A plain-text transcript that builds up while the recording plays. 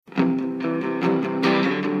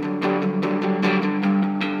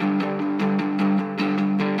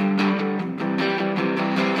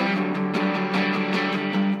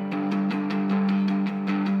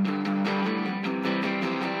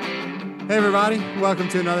everybody. Welcome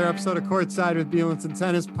to another episode of Courtside with Bielenson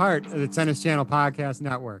Tennis, part of the Tennis Channel Podcast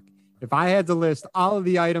Network. If I had to list all of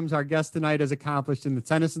the items our guest tonight has accomplished in the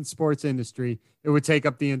tennis and sports industry, it would take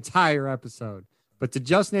up the entire episode. But to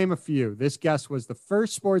just name a few, this guest was the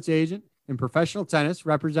first sports agent in professional tennis,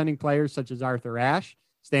 representing players such as Arthur Ashe,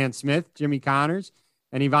 Stan Smith, Jimmy Connors,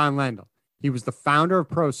 and Ivan Lendl. He was the founder of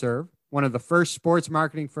ProServe, one of the first sports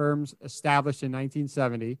marketing firms established in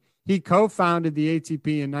 1970. He co-founded the ATP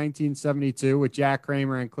in 1972 with Jack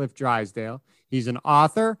Kramer and Cliff Drysdale. He's an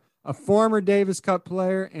author, a former Davis Cup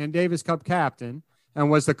player and Davis Cup captain,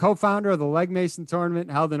 and was the co-founder of the Legg Mason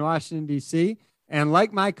tournament held in Washington, D.C. And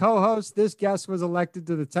like my co-host, this guest was elected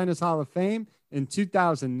to the Tennis Hall of Fame in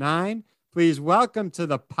 2009. Please welcome to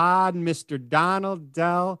the pod, Mr. Donald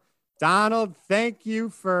Dell. Donald, thank you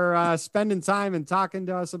for spending time and talking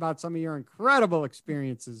to us about some of your incredible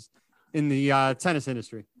experiences in the tennis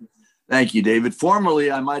industry. Thank you, David.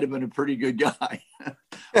 Formerly, I might have been a pretty good guy,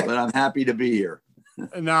 but I'm happy to be here.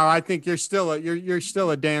 No, I think you're still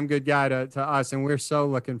a damn good guy to us, and we're so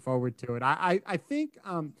looking forward to it. I think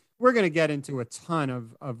we're going to get into a ton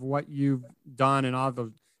of what you've done and all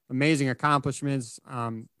the amazing accomplishments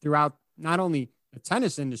throughout not only the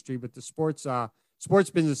tennis industry but the sports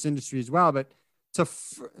business industry as well. But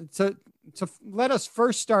to let us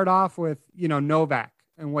first start off with Novak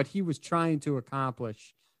and what he was trying to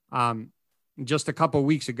accomplish just a couple of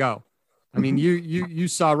weeks ago. I mean, you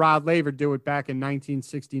saw Rod Laver do it back in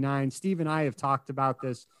 1969. Steve and I have talked about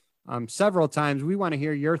this several times. We want to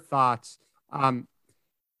hear your thoughts.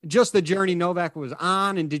 Just the journey Novak was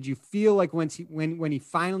on, and did you feel like when he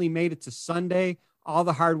finally made it to Sunday, all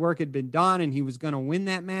the hard work had been done and he was going to win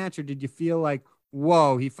that match? Or did you feel like,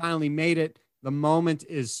 whoa, he finally made it, the moment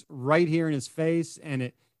is right here in his face,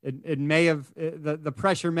 and it may have, the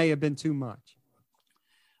pressure may have been too much?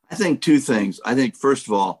 I think two things. I think, first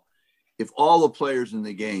of all, if all the players in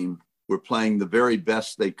the game were playing the very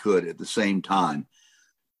best they could at the same time,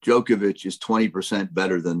 Djokovic is 20%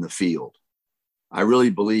 better than the field. I really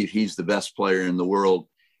believe he's the best player in the world,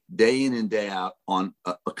 day in and day out, on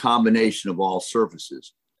a combination of all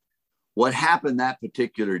surfaces. What happened that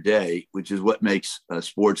particular day, which is what makes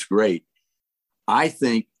sports great, I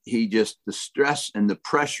think the stress and the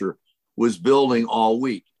pressure was building all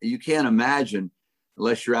week. You can't imagine,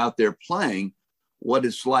 unless you're out there playing, what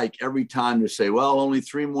it's like every time to say, well, only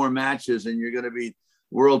 3 more matches and you're going to be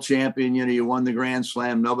world champion. You won the Grand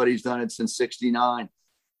Slam. Nobody's done it since '69.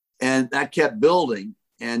 And that kept building.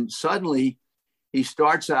 And suddenly he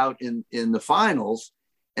starts out in the finals,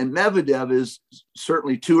 and Medvedev is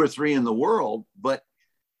certainly 2 or 3 in the world, but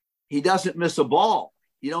he doesn't miss a ball.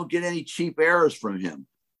 You don't get any cheap errors from him.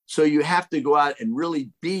 So you have to go out and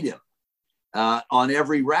really beat him on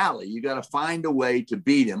every rally. You got to find a way to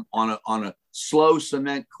beat him on a slow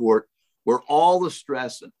cement court where all the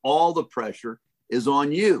stress and all the pressure is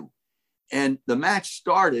on you. And the match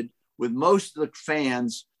started with most of the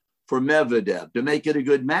fans for Medvedev to make it a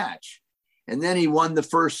good match. And then he won the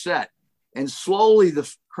first set. And slowly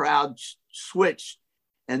the crowd switched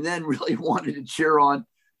and then really wanted to cheer on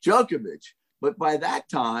Djokovic. But by that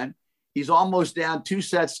time, he's almost down 2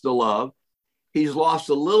 sets to love. He's lost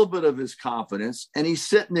a little bit of his confidence, and he's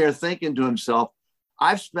sitting there thinking to himself,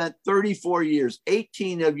 I've spent 34 years,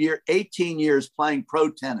 18 years playing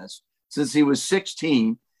pro tennis since he was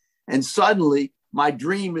 16, and suddenly my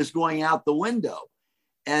dream is going out the window.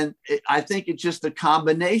 And I think it's just a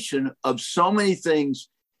combination of so many things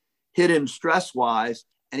hit him stress-wise,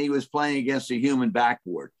 and he was playing against a human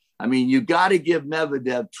backboard. I mean, you got to give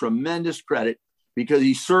Medvedev tremendous credit because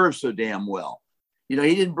he serves so damn well. He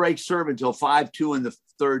didn't break serve until 5-2 in the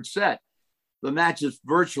third set. The match is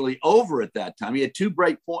virtually over at that time. He had two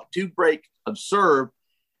break of serve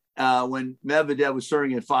when Medvedev was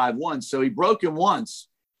serving at 5-1. So he broke him once,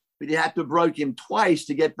 but you had to break him twice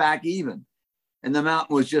to get back even. And the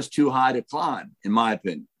mountain was just too high to climb, in my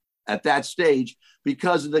opinion, at that stage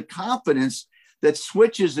because of the confidence that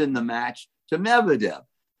switches in the match to Medvedev.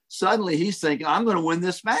 Suddenly he's thinking, I'm going to win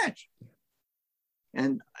this match.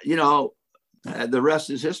 And, the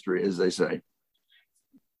rest is history, as they say.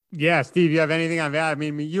 Yeah, Steve, you have anything on that? I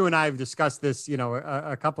mean, you and I have discussed this,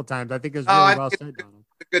 a couple times. I think it's really well said, Donald.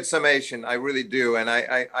 A good summation. I really do. And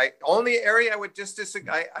I only area I would just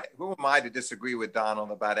disagree. Who am I to disagree with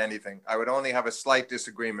Donald about anything? I would only have a slight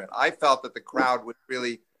disagreement. I felt that the crowd was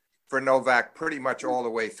really for Novak pretty much all the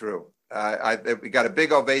way through. We got a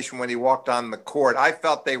big ovation when he walked on the court. I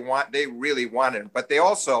felt they really wanted him, but they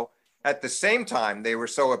also, at the same time, they were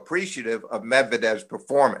so appreciative of Medvedev's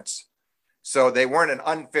performance. So they weren't an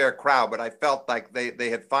unfair crowd, but I felt like they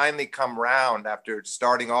had finally come round after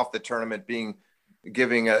starting off the tournament being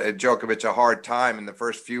giving Djokovic a hard time in the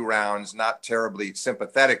first few rounds, not terribly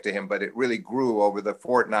sympathetic to him, but it really grew over the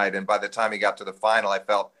fortnight. And by the time he got to the final, I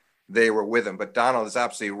felt they were with him. But Donald is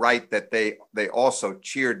absolutely right that they also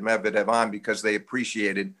cheered Medvedev on because they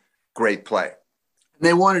appreciated great play.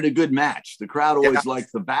 They wanted a good match. The crowd always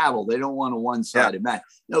liked the battle. They don't want a one-sided match.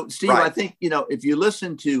 No, Steve, right. I think, if you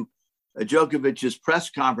listen to Djokovic's press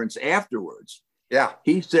conference afterwards,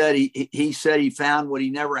 he said he found what he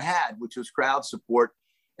never had, which was crowd support,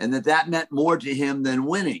 and that meant more to him than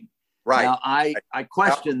winning. Right. Now, I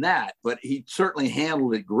question that, but he certainly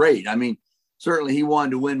handled it great. I mean, certainly he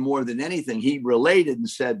wanted to win more than anything. He related and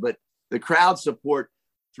said, but the crowd support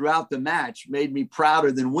throughout the match made me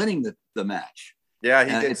prouder than winning the match. Yeah,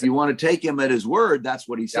 he did. If you want to take him at his word, that's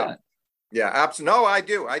what he said. Yeah, absolutely. No, I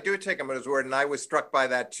do. I do take him at his word, and I was struck by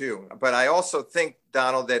that too. But I also think,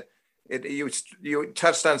 Donald, that you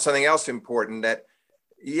touched on something else important. That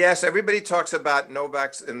yes, everybody talks about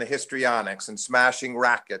Novak's and the histrionics and smashing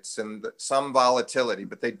rackets and some volatility,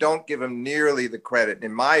 but they don't give him nearly the credit,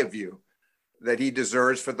 in my view, that he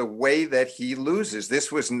deserves for the way that he loses.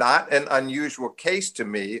 This was not an unusual case to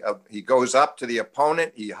me. He goes up to the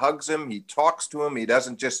opponent, he hugs him, he talks to him, he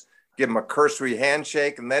doesn't just give him a cursory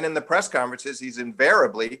handshake. And then in the press conferences, he's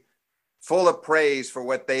invariably full of praise for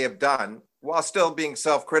what they have done while still being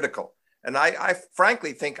self-critical. And I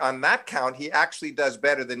frankly think on that count, he actually does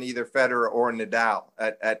better than either Federer or Nadal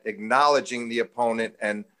at acknowledging the opponent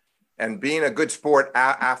and being a good sport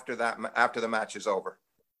after the match is over.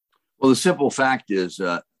 Well, the simple fact is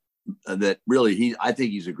that really, I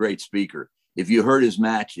think he's a great speaker. If you heard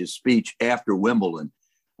his speech after Wimbledon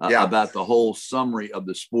about the whole summary of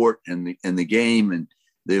the sport and the game and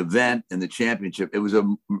the event and the championship, it was a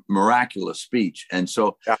miraculous speech. And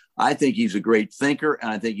so I think he's a great thinker, and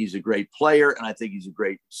I think he's a great player, and I think he's a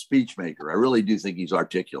great speech maker. I really do think he's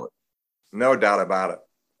articulate. No doubt about it.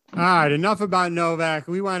 All right, enough about Novak.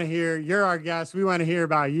 We want to hear, you're our guest. We want to hear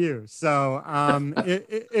about you. So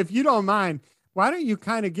if you don't mind, why don't you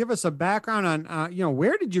kind of give us a background on,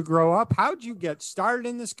 where did you grow up? How'd you get started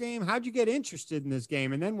in this game? How'd you get interested in this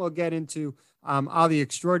game? And then we'll get into all the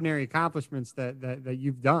extraordinary accomplishments that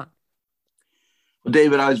you've done. Well,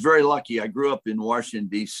 David, I was very lucky. I grew up in Washington,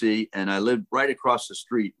 D.C., and I lived right across the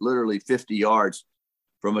street, literally 50 yards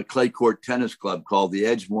from a clay court tennis club called the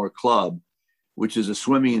Edgemoor Club, which is a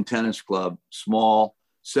swimming and tennis club, small,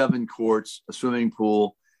 7 courts, a swimming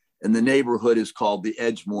pool, and the neighborhood is called the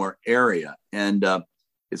Edgemoor area. And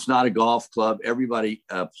it's not a golf club. Everybody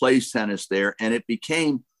plays tennis there. And it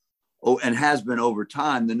became, and has been over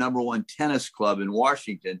time, the #1 tennis club in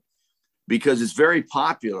Washington because it's very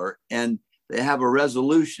popular. And they have a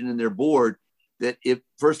resolution in their board that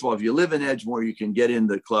first of all, if you live in Edgemoor, you can get in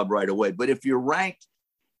the club right away. But if you're ranked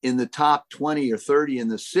in the top 20 or 30 in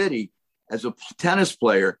the city, as a tennis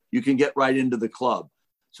player, you can get right into the club.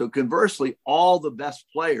 So conversely, all the best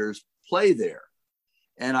players play there.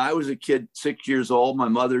 And I was a kid, 6 years old. My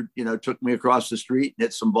mother, took me across the street and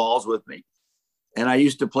hit some balls with me. And I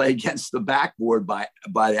used to play against the backboard by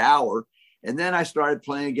the hour. And then I started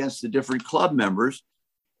playing against the different club members.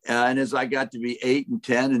 And as I got to be 8 and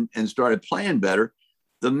 10 and started playing better,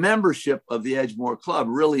 the membership of the Edgemoor Club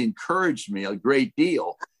really encouraged me a great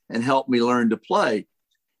deal and helped me learn to play.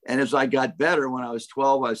 And as I got better, when I was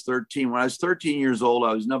 12, I was 13. When I was 13 years old,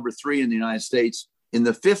 I was #3 in the United States in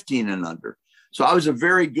the 15 and under. So I was a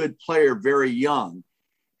very good player, very young.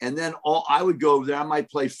 And then I would go over there. I might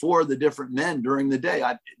play 4 of the different men during the day.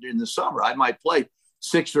 In the summer, I might play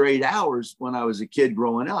 6 or 8 hours when I was a kid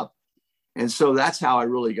growing up. And so that's how I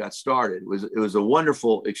really got started. It was a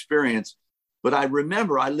wonderful experience. But I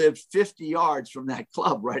remember I lived 50 yards from that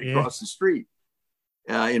club right across the street.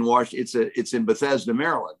 In Washington, it's in Bethesda,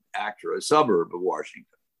 Maryland, actually, a suburb of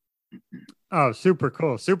Washington. Oh, super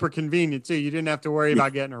cool, super convenient too. You didn't have to worry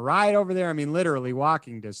about getting a ride over there. I mean, literally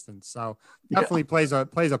walking distance. So definitely plays a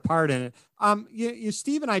part in it.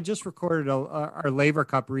 Steve and I just recorded our Laver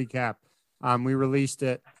Cup recap. We released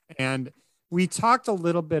it, and we talked a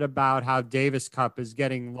little bit about how Davis Cup is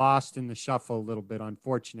getting lost in the shuffle a little bit,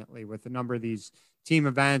 unfortunately, with a number of these team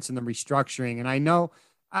events and the restructuring. And I know.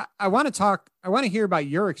 I want to hear about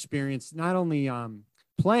your experience, not only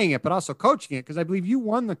playing it, but also coaching it, because I believe you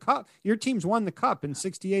won the cup. Your teams won the cup in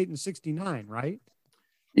 68 and 69, right?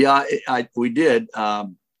 Yeah, we did.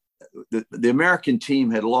 The American team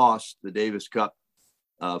had lost the Davis Cup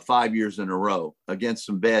 5 years in a row against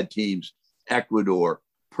some bad teams, Ecuador,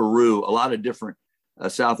 Peru, a lot of different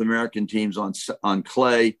South American teams on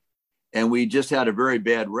clay. And we just had a very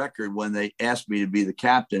bad record when they asked me to be the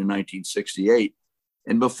captain in 1968.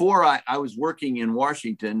 And before I was working in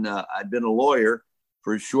Washington, I'd been a lawyer,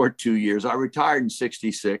 for a short 2 years. I retired in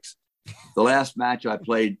 66. The last match I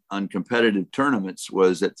played on competitive tournaments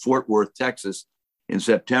was at Fort Worth, Texas in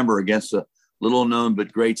September against a little known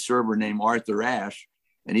but great server named Arthur Ashe.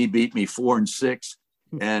 And he beat me 4-6.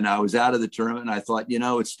 And I was out of the tournament. And I thought,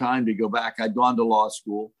 it's time to go back. I'd gone to law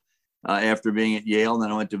school after being at Yale. And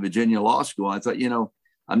then I went to Virginia Law School. I thought,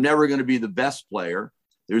 I'm never going to be the best player.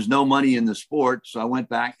 There's no money in the sport. So I went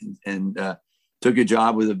back and took a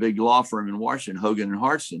job with a big law firm in Washington, Hogan and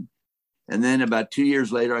Hartson. And then about 2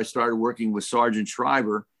 years later, I started working with Sergeant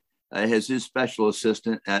Shriver as his special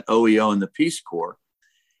assistant at OEO in the Peace Corps.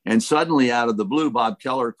 And suddenly, out of the blue, Bob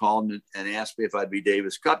Keller called and asked me if I'd be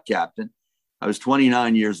Davis Cup captain. I was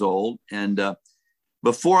 29 years old. And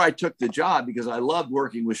before I took the job, because I loved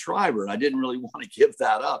working with Shriver, and I didn't really want to give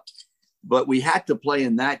that up, but we had to play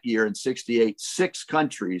in that year in 68, 6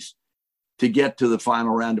 countries to get to the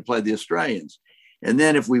final round to play the Australians. And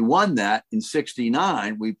then if we won that in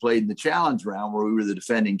 69, we played in the challenge round where we were the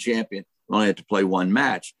defending champion. We only had to play one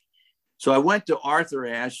match. So I went to Arthur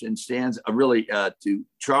Ashe and to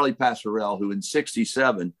Charlie Passerell, who in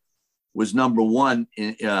 67 was number one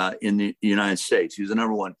in the United States. He was the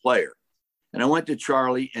number one player. And I went to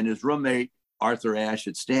Charlie and his roommate, Arthur Ashe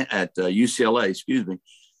at UCLA,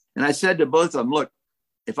 And I said to both of them, look,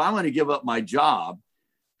 if I'm going to give up my job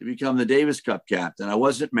to become the Davis Cup captain, I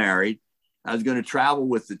wasn't married. I was going to travel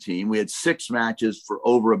with the team. We had 6 matches for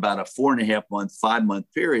over about a 4.5 month, 5 month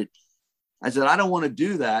period. I said, I don't want to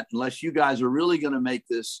do that unless you guys are really going to make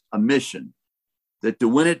this a mission, that to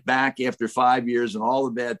win it back after 5 years and all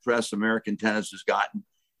the bad press American tennis has gotten,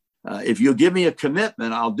 if you'll give me a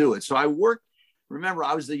commitment, I'll do it. So I worked. Remember,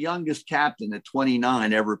 I was the youngest captain at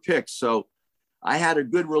 29 ever picked. So I had a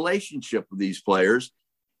good relationship with these players,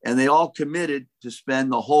 and they all committed to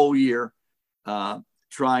spend the whole year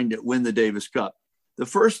trying to win the Davis Cup. The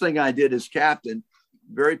first thing I did as captain,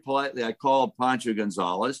 very politely, I called Pancho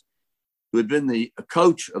Gonzalez, who had been the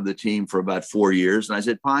coach of the team for about 4 years. And I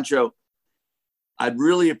said, Pancho, I'd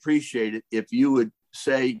really appreciate it if you would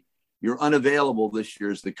say you're unavailable this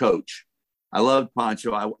year as the coach. I loved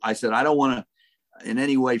Pancho. I said, I don't want to in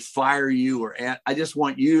any way fire you I just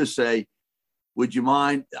want you to say, would you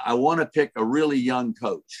mind? I want to pick a really young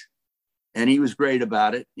coach. And he was great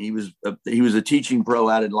about it. He was a teaching pro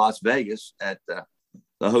out in Las Vegas at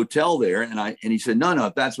the hotel there. And he said, no,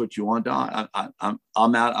 if that's what you want,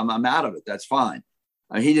 I'm out of it. That's fine.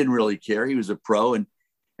 He didn't really care. He was a pro and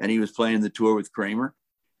he was playing the tour with Kramer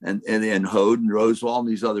and Hode and Rosewall and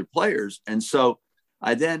these other players. And so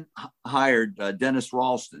I then hired Dennis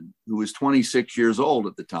Ralston, who was 26 years old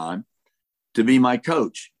at the time, to be my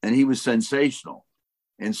coach. And he was sensational.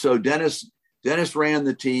 And so Dennis ran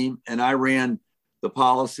the team and I ran the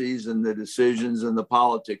policies and the decisions and the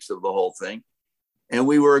politics of the whole thing. And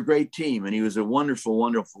we were a great team, and he was a wonderful,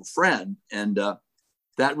 wonderful friend. And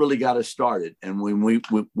that really got us started. And when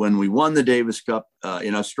we won the Davis Cup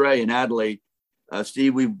in Australia, in Adelaide,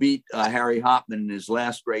 Steve, we beat Harry Hopman in his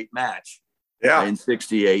last great match in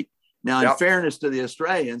 68. Now, in fairness to the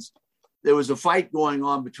Australians, there was a fight going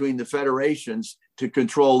on between the federations to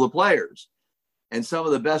control the players. And some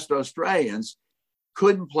of the best Australians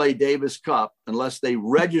couldn't play Davis Cup unless they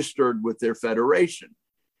registered with their federation.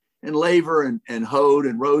 And Laver and Hode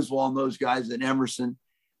and Rosewall and those guys and Emerson,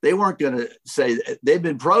 they weren't going to say they've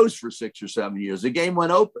been pros for 6 or 7 years. The game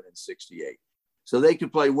went open in 68. So they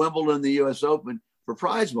could play Wimbledon, the US Open for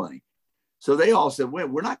prize money. So they all said, well,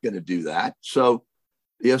 we're not going to do that. So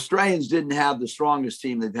the Australians didn't have the strongest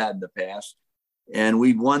team they've had in the past. And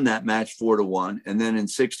we won that match 4-1. And then in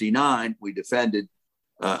 69, we defended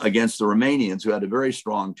against the Romanians, who had a very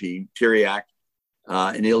strong team, Tiriac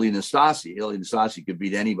and Ilie Nastase. Ilie Nastase could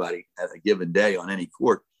beat anybody at a given day on any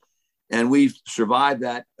court. And we survived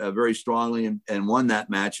that very strongly and won that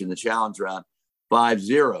match in the challenge round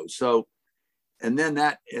 5-0. So, and then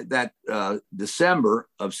that December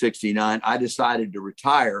of 69, I decided to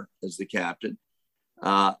retire as the captain.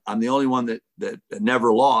 I'm the only one that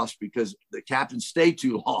never lost because the captain stayed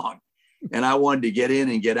too long. And I wanted to get in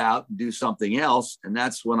and get out and do something else. And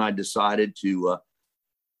that's when I decided to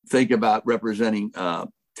think about representing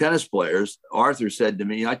tennis players. Arthur said to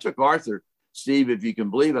me, I took Arthur, Steve, if you can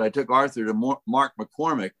believe it, I took Arthur to Mark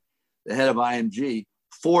McCormick, the head of IMG,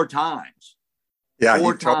 4 times. Yeah,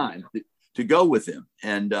 4 times to go with him.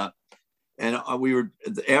 And we were,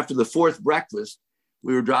 after the 4th breakfast,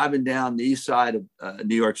 we were driving down the east side of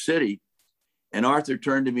New York City. And Arthur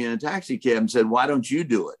turned to me in a taxi cab and said, why don't you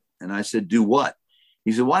do it? And I said, do what?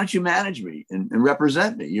 He said, why don't you manage me and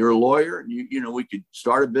represent me? You're a lawyer. And you know, we could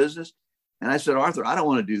start a business. And I said, Arthur, I don't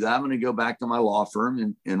want to do that. I'm going to go back to my law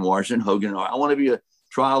firm in Washington, Hogan. I want to be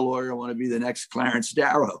trial lawyer. I want to be the next Clarence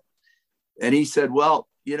Darrow. And he said, well,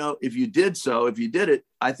 if you did it,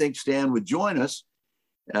 I think Stan would join us,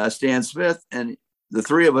 Stan Smith, and the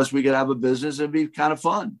three of us, we could have a business. It'd be kind of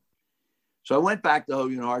fun. So I went back to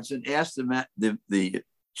Hogan Hartson and asked the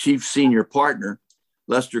chief senior partner,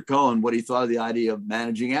 Lester Cohen, what he thought of the idea of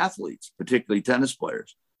managing athletes, particularly tennis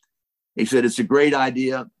players. He said, it's a great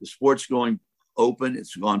idea. The sport's going open.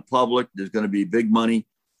 It's gone public. There's going to be big money.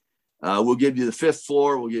 We'll give you the fifth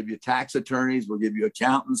floor. We'll give you tax attorneys. We'll give you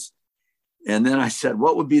accountants. And then I said,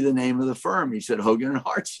 what would be the name of the firm? He said, Hogan and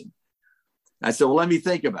Hartson. I said, well, let me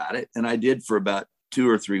think about it. And I did for about 2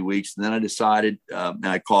 or 3 weeks. And then I decided, and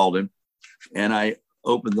I called him, and I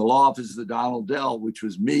opened the law office of Donald Dell, which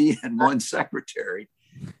was me and one secretary.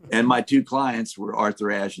 And my 2 clients were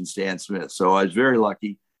Arthur Ashe and Stan Smith. So I was very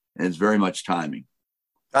lucky, and it's very much timing.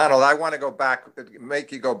 Donald, I want to go back,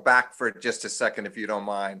 make you go back for just a second, if you don't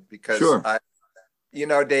mind, because sure.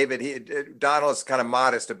 David, Donald's kind of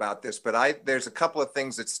modest about this, but there's a couple of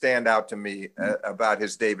things that stand out to me about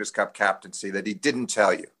his Davis Cup captaincy that he didn't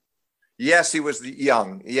tell you. Yes, he was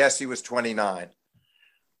young. Yes, he was 29.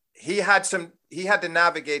 He had to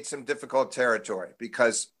navigate some difficult territory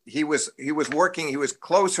because he was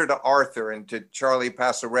closer to Arthur and to Charlie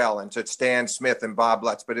Pasarell and to Stan Smith and Bob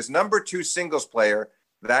Lutz, but his number 2 singles player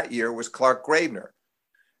that year was Clark Graebner.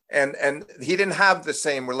 And he didn't have the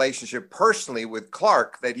same relationship personally with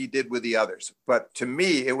Clark that he did with the others. But to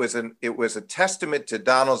me, it was a testament to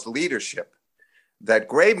Donald's leadership that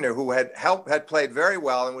Graebner, who had played very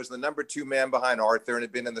well and was the number 2 man behind Arthur and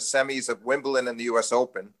had been in the semis of Wimbledon and the US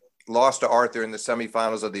Open, lost to Arthur in the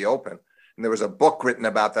semifinals of the Open. And there was a book written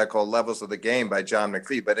about that called Levels of the Game by John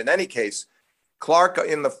McPhee. But in any case, Clark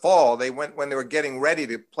in the fall, when they were getting ready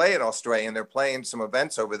to play in Australia and they're playing some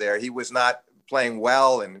events over there, he was not playing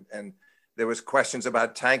well. And there was questions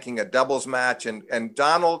about tanking a doubles match. And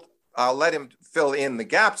Donald, I'll let him fill in the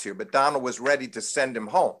gaps here, but Donald was ready to send him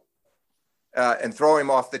home and throw him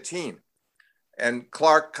off the team. And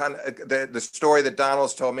Clark the story that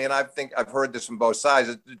Donald's told me, and I think I've heard this from both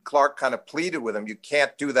sides, Clark kind of pleaded with him, you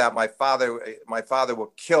can't do that. My father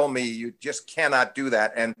will kill me. You just cannot do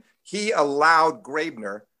that. And he allowed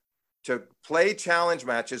Graebner to play challenge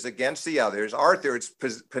matches against the others. Arthur's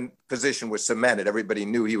position was cemented. Everybody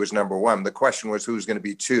knew he was number 1. The question was who's going to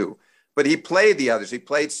be 2. But he played the others. He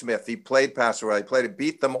played Smith. He played Pasarell. He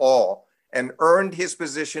beat them all and earned his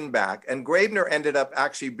position back. And Graebner ended up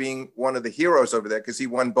actually being one of the heroes over there because he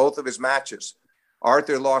won both of his matches.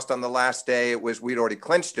 Arthur lost on the last day. We'd already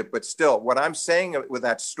clinched it. But still, what I'm saying with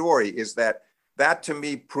that story is that to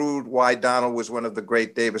me proved why Donald was one of the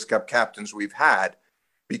great Davis Cup captains we've had,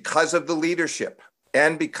 because of the leadership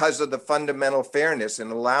and because of the fundamental fairness in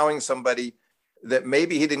allowing somebody that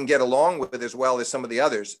maybe he didn't get along with as well as some of the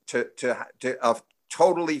others to a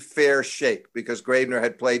totally fair shake, because Graebner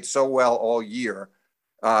had played so well all year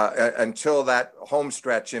until that home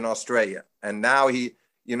stretch in Australia. And now he'd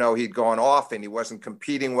gone off and he wasn't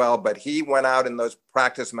competing well, but he went out in those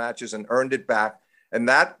practice matches and earned it back. And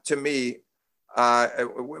that to me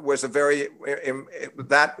was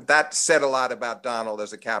that said a lot about Donald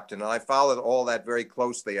as a captain. And I followed all that very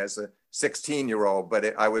closely as a 16-year-old,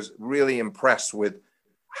 but I was really impressed with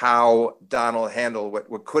how Donald handled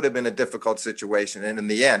what could have been a difficult situation. And in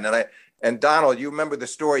the end, and Donald, you remember the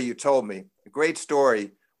story you told me, a great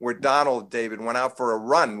story where Donald, David, went out for a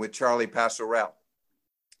run with Charlie Pasarell.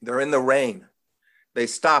 They're in the rain. They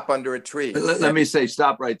stop under a tree. Let me say,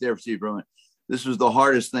 stop right there, Steve Rowan. This was the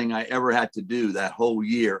hardest thing I ever had to do that whole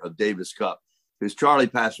year of Davis Cup, because Charlie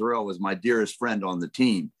Pasarell was my dearest friend on the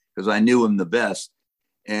team because I knew him the best.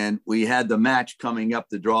 And we had the match coming up.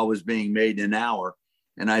 The draw was being made in an hour.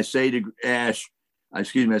 And I say to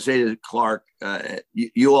Clark,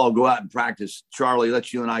 you all go out and practice. Charlie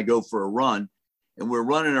lets you and I go for a run. And we're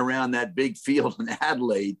running around that big field in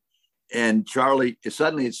Adelaide. And Charlie,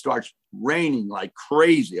 suddenly it starts raining like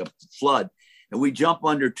crazy, a flood. And we jump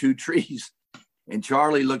under 2 trees. And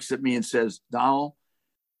Charlie looks at me and says, Donald,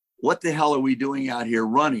 what the hell are we doing out here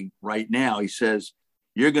running right now? He says,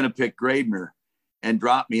 you're going to pick Graebner and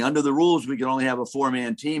drop me. Under the rules, we could only have a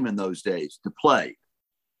 4-man team in those days to play.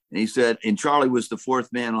 And he said, and Charlie was the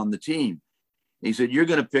 4th man on the team. He said, you're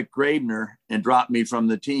going to pick Graebner and drop me from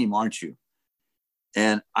the team, aren't you?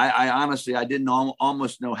 And I honestly, I didn't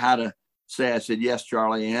almost know how to say. I said, yes,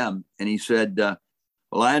 Charlie, I am. And he said,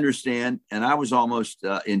 well, I understand. And I was almost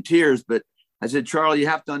in tears, but I said, Charlie, you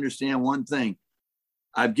have to understand one thing.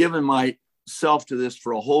 I've given myself to this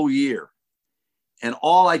for a whole year, and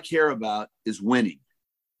all I care about is winning.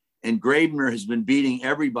 And Graebner has been beating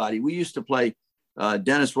everybody. We used to play,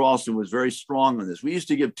 Dennis Ralston was very strong on this. We used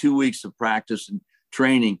to give 2 weeks of practice, and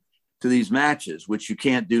training to these matches, which you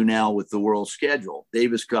can't do now with the world schedule.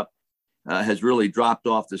 Davis Cup has really dropped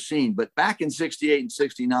off the scene. But back in 68 and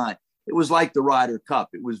 69, it was like the Ryder Cup.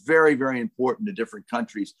 It was very, very important to different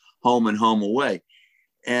countries, home and home away.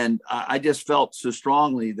 And I just felt so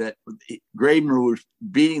strongly that Graebner was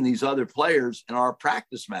beating these other players in our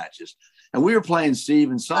practice matches. And we were playing,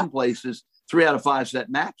 Steve, in some places, 3 out of 5 set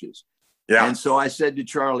matches. Yeah. And so I said to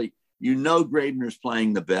Charlie, Graebner's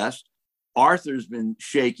playing the best. Arthur's been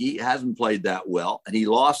shaky, hasn't played that well. And he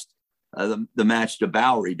lost the match to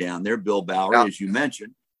Bowery down there, Bill Bowery, as you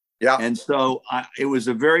mentioned. Yeah. And so it was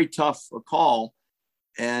a very tough call.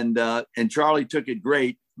 And Charlie took it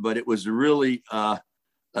great, but it was really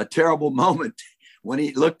a terrible moment when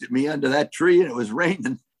he looked at me under that tree and it was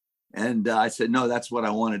raining. And I said, no, that's what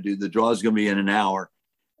I want to do. The draw is going to be in an hour.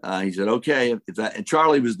 He said, okay. And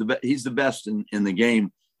Charlie was he's the best in the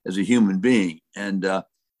game as a human being. And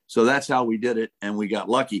so that's how we did it. And we got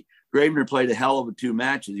lucky. Graebner played a hell of 2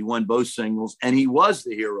 matches. He won both singles and he was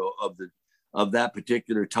the hero of that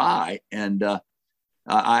particular tie. And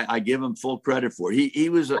I give him full credit for it. He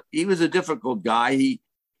was a difficult guy.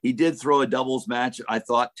 He did throw a doubles match. I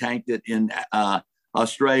thought tanked it in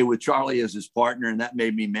Australia with Charlie as his partner. And that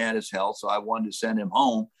made me mad as hell. So I wanted to send him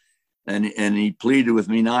home. And he pleaded with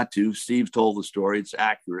me not to. Steve told the story. It's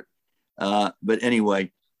accurate. But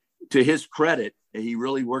anyway, to his credit, he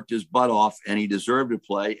really worked his butt off and he deserved to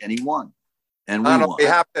play and he won. And we won.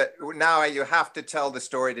 You have to tell the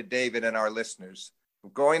story to David and our listeners.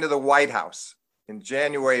 Going to the White House in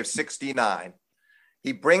January of 69.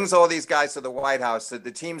 He brings all these guys to the White House.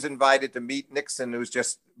 The team's invited to meet Nixon, who's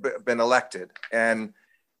just been elected. And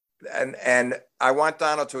I want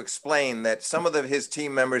Donald to explain that some of his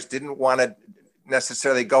team members didn't want to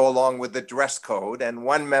necessarily go along with the dress code. And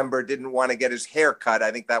one member didn't want to get his hair cut.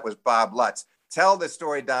 I think that was Bob Lutz. Tell the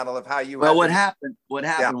story, Donald, of how you. Well, what happened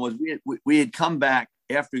was we had come back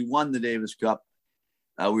after we won the Davis Cup.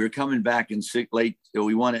 We were coming back in late.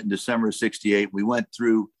 We won it in December of 68. We went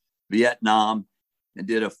through Vietnam and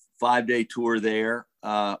did a 5-day tour there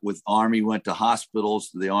with Army, went to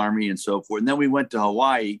hospitals, to the Army and so forth. And then we went to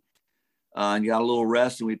Hawaii and got a little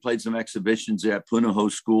rest. And we played some exhibitions at Punahou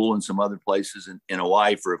School and some other places in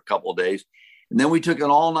Hawaii for a couple of days. And then we took an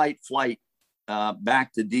all-night flight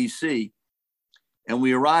back to D.C. And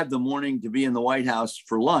we arrived the morning to be in the White House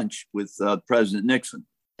for lunch with President Nixon.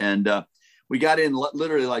 And we got in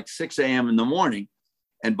literally like 6 a.m. in the morning.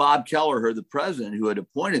 And Bob Kelleher, the president who had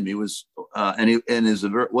appointed me, was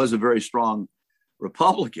a very strong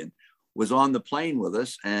Republican, was on the plane with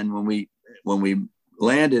us. And when we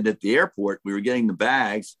landed at the airport, we were getting the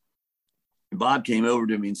bags. And Bob came over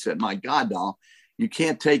to me and said, "My God, Donald, you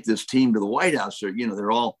can't take this team to the White House.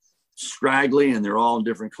 They're all scraggly and they're all in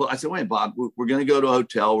different clothes." I said, "Wait, Bob, we're going to go to a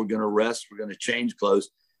hotel. We're going to rest. We're going to change clothes.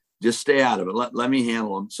 Just stay out of it. Let me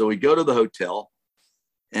handle them." So we go to the hotel,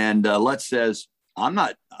 and Lutz says, I'm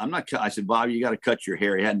not. I said, "Bob, you got to cut your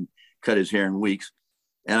hair." He hadn't cut his hair in weeks.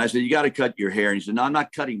 And I said, "You got to cut your hair." And he said, "No, I'm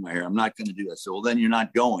not cutting my hair. I'm not going to do that." So, well, then you're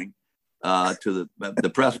not going to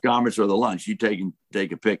the press conference or the lunch. You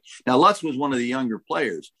take a pick. Now, Lutz was one of the younger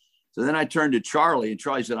players. So then I turned to Charlie, and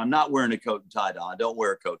Charlie said, "I'm not wearing a coat and tie, Don. I don't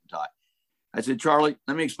wear a coat and tie." I said, "Charlie,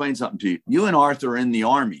 let me explain something to you. You and Arthur are in the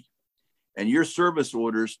Army, and your service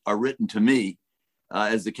orders are written to me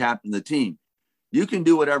as the captain of the team. You can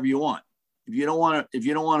do whatever you want. If you don't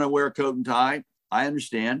want to wear a coat and tie, I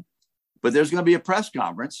understand. But there's going to be a press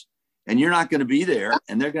conference, and you're not going to be there,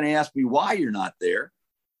 and they're going to ask me why you're not there,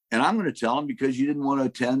 and I'm going to tell them because you didn't want to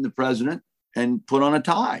attend the president and put on a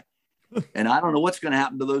tie. And I don't know what's going to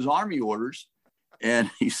happen to those Army orders."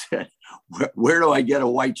 And he said, where do I get a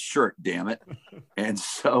white shirt, damn it? And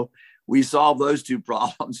so we solved those 2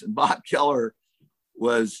 problems. And Bob Kelleher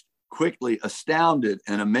was quickly astounded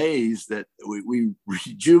and amazed that we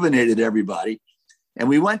rejuvenated everybody. And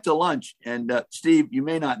we went to lunch. And Steve, you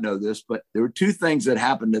may not know this, but there were 2 things that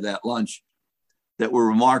happened to that lunch that were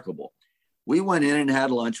remarkable. We went in and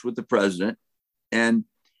had lunch with the president, and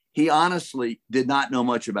he honestly did not know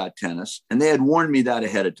much about tennis. And they had warned me that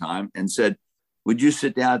ahead of time and said, "Would you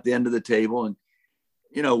sit down at the end of the table and,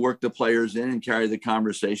 work the players in and carry the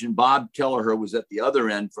conversation?" Bob Kelleher was at the other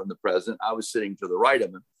end from the president. I was sitting to the right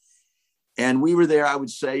of him. And we were there, I would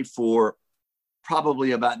say, for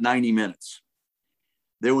probably about 90 minutes.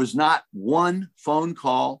 There was not one phone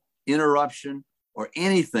call, interruption, or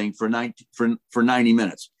anything for 90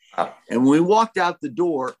 minutes. And when we walked out the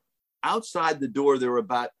door, outside the door, there were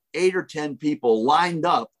about 8 or 10 people lined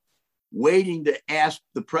up waiting to ask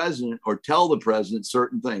the president or tell the president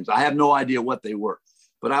certain things. I have no idea what they were,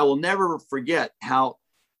 but I will never forget how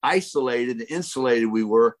isolated and insulated we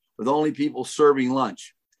were with only people serving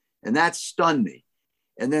lunch. And that stunned me.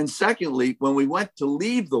 And then secondly, when we went to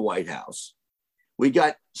leave the White House, we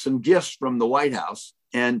got some gifts from the White House.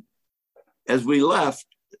 And as we left,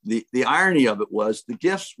 the irony of it was the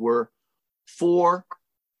gifts were 4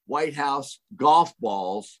 White House golf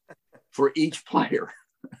balls for each player.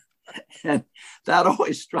 And that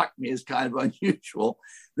always struck me as kind of unusual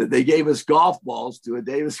that they gave us golf balls to a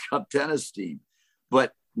Davis Cup tennis team.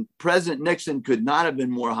 But President Nixon could not have been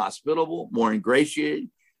more hospitable, more gracious.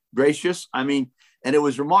 I mean, and it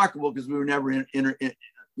was remarkable because we were never and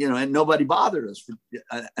nobody bothered us for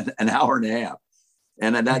an hour and a half.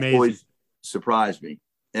 And that Amazing. always surprised me.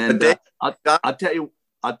 And I'll tell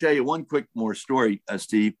you one quick more story,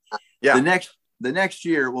 Steve. Yeah. The next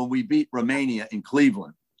year when we beat Romania in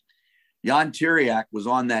Cleveland, Jan Tiriac was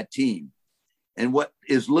on that team. And what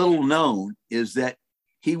is little known is that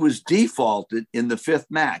he was defaulted in the 5th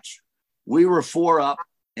match. We were 4 up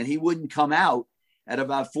and he wouldn't come out at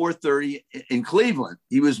about 4:30 in Cleveland.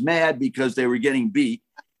 He was mad because they were getting beat.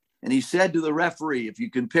 And he said to the referee, if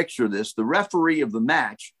you can picture this, the referee of the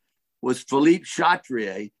match was Philippe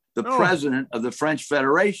Chatrier, the president of the French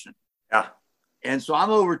Federation. Yeah. And so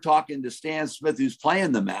I'm over talking to Stan Smith, who's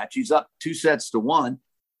playing the match. He's up 2-1,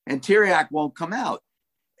 and Tiriac won't come out.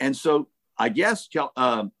 And so I guess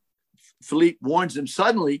Philippe warns him.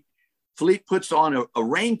 Suddenly, Philippe puts on a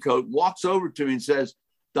raincoat, walks over to me and says,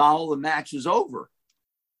 Donald, the match is over.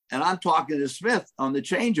 And I'm talking to Smith on the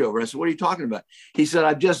changeover. I said, what are you talking about? He said,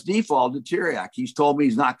 I've just defaulted Tiriac. He's told me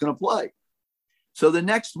he's not going to play. So the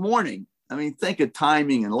next morning, I mean, think of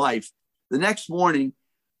timing in life. The next morning,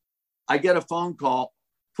 I get a phone call,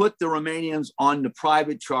 put the Romanians on the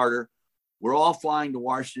private charter. We're all flying to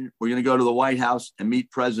Washington. We're going to go to the White House and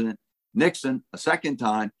meet President Nixon a second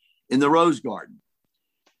time in the Rose Garden.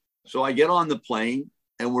 So I get on the plane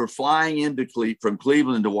and we're flying into from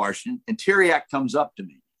Cleveland to Washington, and Tiriac comes up to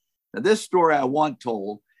me. Now, this story I want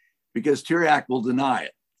told because Tiriac will deny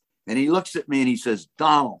it. And he looks at me and he says,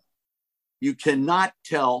 Donald, you cannot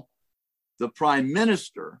tell the prime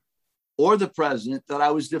minister or the president that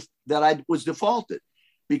I was defaulted,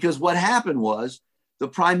 because what happened was the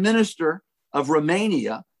prime minister of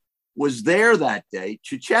Romania was there that day,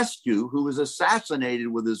 Ceausescu, who was assassinated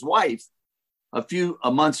with his wife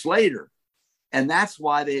a months later. And that's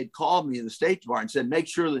why they had called me in the State Department and said, make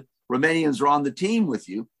sure the Romanians are on the team with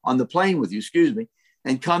you, on the plane with you,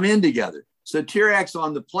 and come in together. So Tiriac's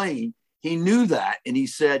on the plane. He knew that. And he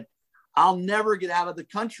said, I'll never get out of the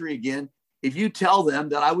country again if you tell them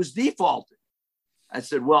that I was defaulted. I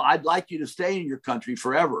said, well, I'd like you to stay in your country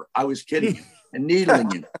forever. I was kidding you and needling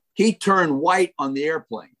him. He turned white on the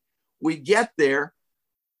airplane. We get there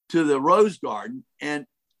to the Rose Garden, and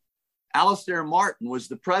Alistair Martin was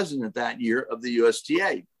the president that year of the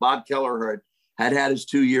USTA. Bob Kelleher had his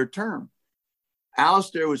 2-year term.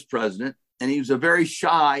 Alistair was president, and he was a very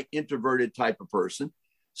shy, introverted type of person.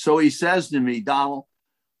 So he says to me, Donald,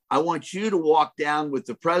 I want you to walk down with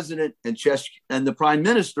the president and the prime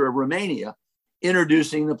minister of Romania,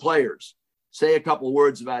 introducing the players. Say a couple of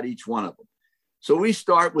words about each one of them. So we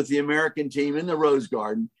start with the American team in the Rose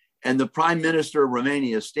Garden, and the prime minister of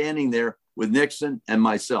Romania standing there with Nixon and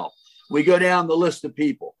myself. We go down the list of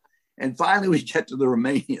people, and finally we get to the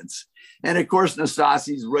Romanians. And of course,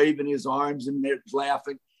 Nastasi's waving his arms and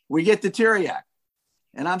laughing. We get to Tiriac,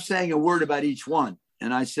 and I'm saying a word about each one.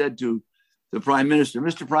 And I said to the prime minister,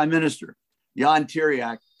 Mr. Prime Minister, Jan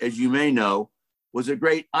Tiriac, as you may know, was a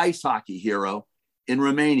great ice hockey hero in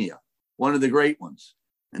Romania, one of the great ones.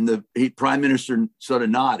 And the prime minister sort of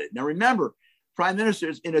nodded. Now remember, prime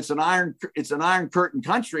ministers, and it's an iron curtain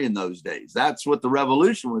country in those days. That's what the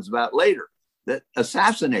revolution was about later, that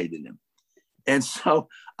assassinated him. And so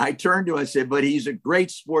I turned to him, I said, but he's a great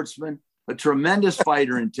sportsman, a tremendous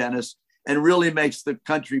fighter in tennis, and really makes the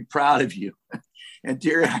country proud of you. And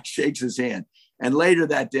Tiriac shakes his hand. And later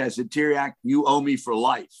that day, I said, Tiriac, you owe me for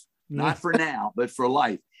life. Not for now, but for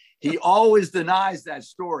life. He always denies that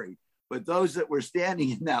story, but those that were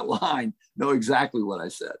standing in that line know exactly what I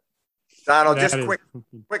said. Donald, just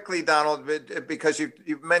quickly, Donald, because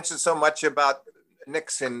you've mentioned so much about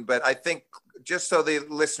Nixon, but I think just so the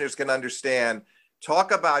listeners can understand,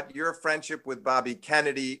 talk about your friendship with Bobby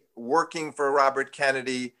Kennedy, working for Robert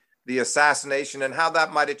Kennedy, the assassination, and how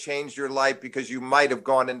that might have changed your life because you might have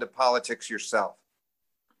gone into politics yourself.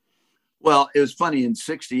 Well, it was funny. In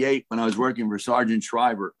 '68, when I was working for Sergeant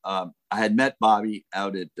Shriver, I had met Bobby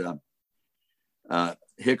out at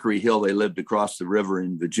Hickory Hill. They lived across the river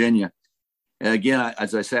in Virginia. And again,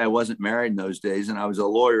 as I say, I wasn't married in those days, and I was a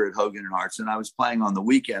lawyer at Hogan and Hartson. I was playing on the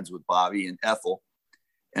weekends with Bobby and Ethel,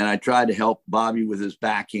 and I tried to help Bobby with his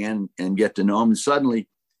backhand and get to know him. And suddenly,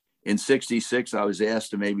 in 66, I was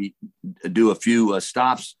asked to maybe do a few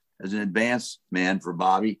stops as an advance man for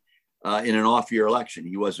Bobby in an off-year election.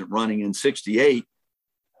 He wasn't running. In 68.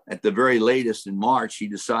 At the very latest in March, he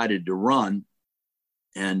decided to run.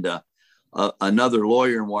 And another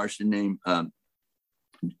lawyer in Washington named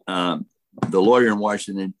the lawyer in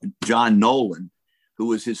Washington, John Nolan, who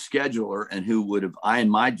was his scheduler and who would have, in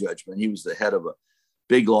my judgment, he was the head of a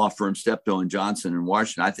big law firm, Steptoe and Johnson in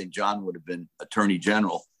Washington. I think John would have been attorney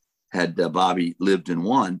general had Bobby lived and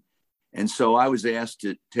won. And so I was asked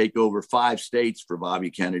to take over 5 states for Bobby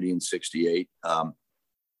Kennedy in 68.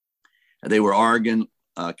 They were Oregon,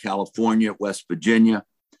 California, West Virginia,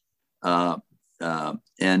 and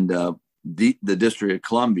the District of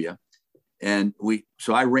Columbia. And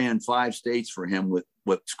so I ran 5 states for him with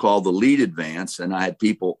what's called the lead advance. And I had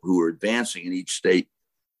people who were advancing in each state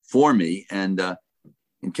for me. And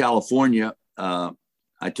in California,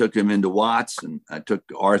 I took him into Watts, and I took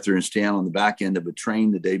Arthur and Stan on the back end of a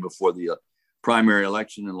train the day before the primary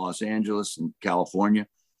election in Los Angeles and California.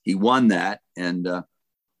 He won that. And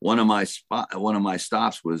one of my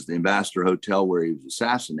stops was the Ambassador Hotel where he was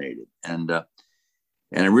assassinated. And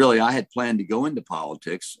I had planned to go into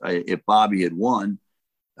politics. If Bobby had won,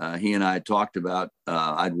 he and I had talked about,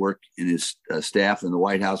 I'd work in his staff in the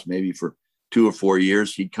White House maybe for 2 or 4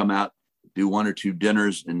 years. He'd come out, do 1 or 2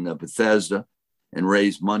 dinners in Bethesda and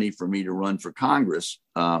raise money for me to run for Congress.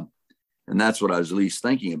 And that's what I was at least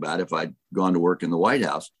thinking about if I'd gone to work in the White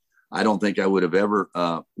House. I don't think I would have ever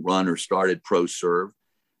run or started ProServe.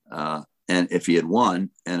 And if he had won,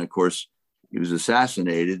 and of course, he was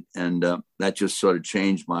assassinated, and that just sort of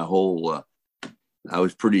changed my whole. I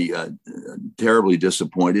was pretty terribly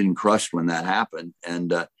disappointed and crushed when that happened,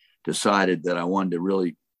 and decided that I wanted to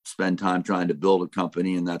really spend time trying to build a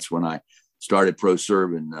company, and that's when I started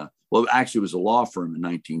ProServe. And actually, it was a law firm in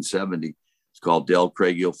 1970. It's called Dell,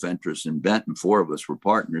 Craighill, Fentress, and Benton. 4 of us were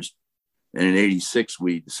partners, and in '86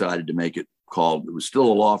 we decided to make it called. It was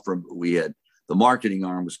still a law firm, but we had the marketing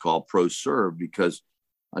arm was called ProServe because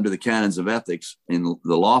under the canons of ethics in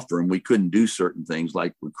the law firm, we couldn't do certain things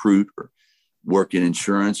like recruit or work in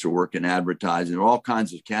insurance or work in advertising, or all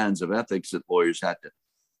kinds of canons of ethics that lawyers had to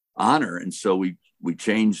honor. And so we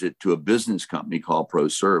changed it to a business company called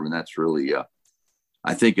ProServe. And that's really,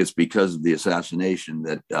 I think it's because of the assassination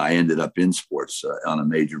that I ended up in sports on a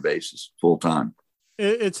major basis full time.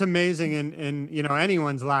 It's amazing. In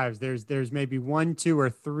anyone's lives, there's maybe 1, 2, or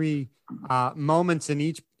 3 moments in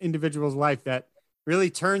each individual's life that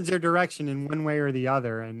really turns their direction in one way or the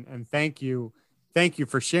other. And thank you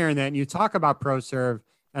for sharing that. And you talk about ProServe,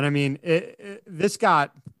 and I mean, this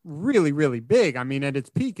got really, really big. I mean, at its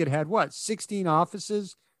peak, it had 16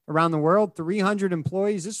 offices around the world, 300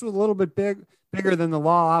 employees. This was a little bit bigger than the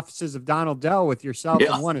law offices of Donald Dell with yourself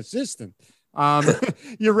and 1 assistant.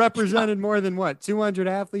 You represented more than 200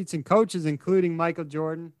 athletes and coaches, including Michael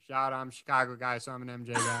Jordan. Shout out, I'm a Chicago guy, so I'm an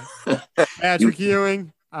MJ guy. Patrick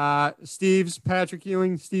Ewing, Patrick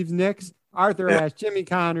Ewing, Steve's Knicks, Arthur Ashe, Jimmy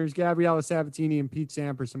Connors, Gabriella Sabatini, and Pete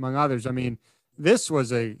Sampras, among others. I mean, this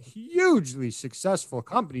was a hugely successful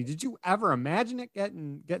company. Did you ever imagine it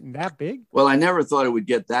getting that big? Well, I never thought it would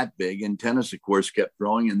get that big. And tennis, of course, kept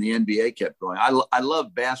growing, and the NBA kept growing. I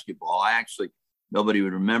love basketball. Nobody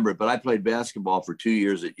would remember it, but I played basketball for 2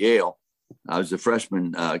 years at Yale. I was the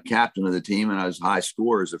freshman captain of the team, and I was high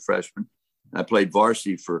scorer as a freshman. I played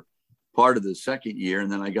varsity for part of the second year,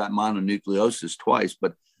 and then I got mononucleosis twice.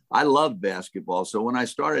 But I loved basketball. So when I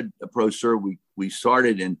started ProServe, we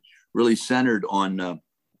started and really centered on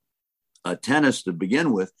tennis to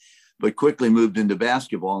begin with, but quickly moved into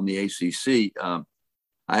basketball in the ACC.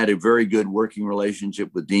 I had a very good working relationship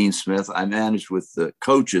with Dean Smith. I managed with the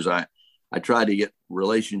coaches. I tried to get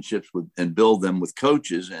relationships with and build them with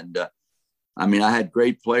coaches. And I had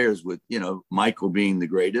great players with, Michael being the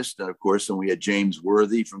greatest. And of course, then we had James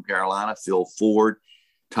Worthy from Carolina, Phil Ford,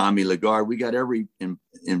 Tommy Lagarde. We got every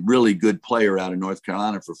really good player out of North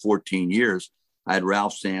Carolina for 14 years. I had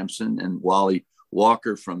Ralph Sampson and Wally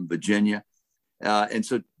Walker from Virginia. And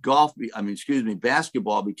so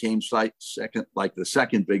basketball became the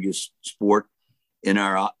second biggest sport in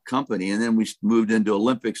our company. And then we moved into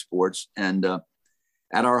Olympic sports. And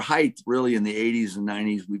at our height, really in the 80s and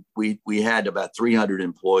 90s, we had about 300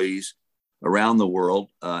 employees around the world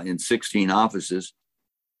in 16 offices.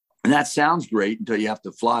 And that sounds great until you have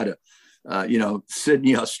to fly to,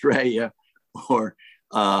 Sydney, Australia, or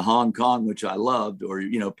Hong Kong, which I loved, or,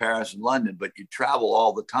 Paris and London, but you travel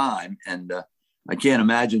all the time. And I can't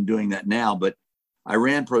imagine doing that now, but I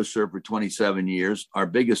ran ProServe for 27 years. Our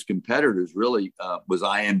biggest competitors really was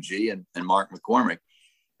IMG and Mark McCormick.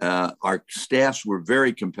 Our staffs were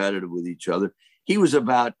very competitive with each other. He was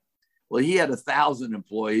about Well, he had 1,000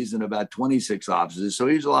 employees and about 26 offices. So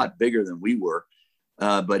he was a lot bigger than we were.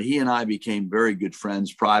 But he and I became very good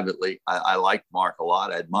friends privately. I liked Mark a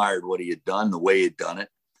lot. I admired what he had done, the way he had done it.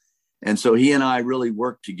 And so he and I really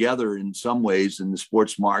worked together in some ways in the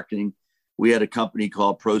sports marketing. We had a company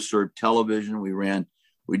called ProServe Television.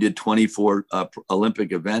 We did 24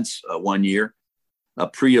 Olympic events one year,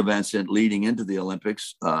 pre-events and leading into the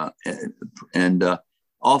Olympics, and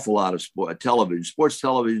awful lot of television. Sports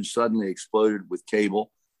television suddenly exploded with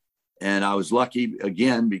cable. And I was lucky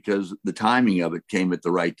again because the timing of it came at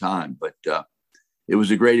the right time. But it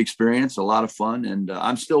was a great experience, a lot of fun. And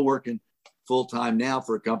I'm still working full-time now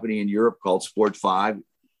for a company in Europe called Sport 5.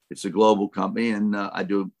 It's a global company, and I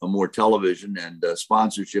do more television and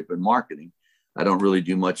sponsorship and marketing. I don't really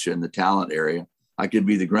do much in the talent area. I could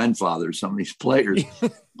be the grandfather of some of these players,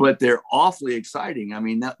 but they're awfully exciting. I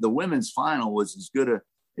mean, the women's final was as good a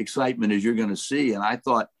excitement as you're going to see. And I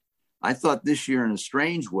thought this year, in a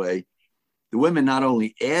strange way, the women not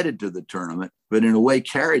only added to the tournament, but in a way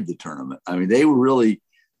carried the tournament. I mean, they were really,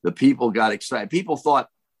 the people got excited. People thought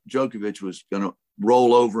Djokovic was going to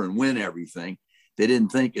roll over and win everything. They didn't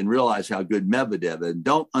think and realize how good Medvedev is. And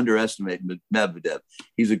don't underestimate Medvedev.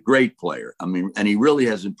 He's a great player. I mean, and he really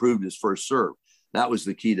has improved his first serve. That was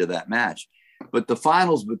the key to that match. But the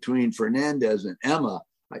finals between Fernandez and Emma,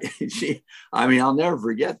 I'll never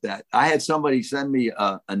forget that. I had somebody send me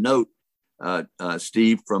a note,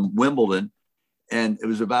 Steve, from Wimbledon, and it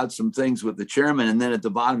was about some things with the chairman. And then at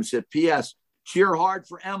the bottom it said, P.S., cheer hard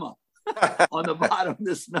for Emma on the bottom of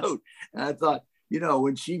this note. And I thought,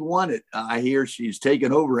 when she won it, I hear she's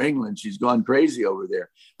taken over England. She's gone crazy over there.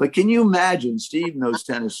 But can you imagine, Steve knows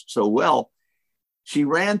tennis so well. She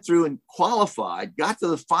ran through and qualified, got to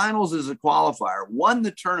the finals as a qualifier, won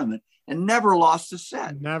the tournament, and never lost a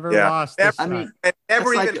set. Never lost a set. I mean,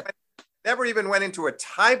 never even went into a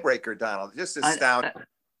tiebreaker, Donald. Just astounding.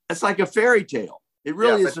 It's like a fairy tale. It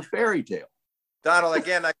really is a fairy tale. Donald,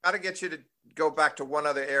 again, I got to get you to go back to one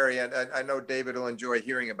other area. And I know David will enjoy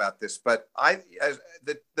hearing about this, but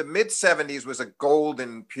the mid-'70s was a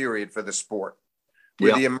golden period for the sport.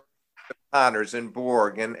 With the Connors and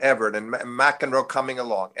Borg and Everett and McEnroe coming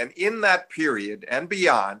along. And in that period and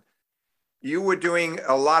beyond, you were doing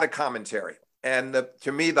a lot of commentary. And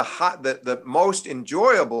to me, the most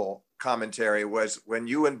enjoyable commentary was when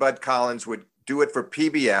you and Bud Collins would do it for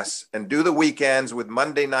PBS and do the weekends with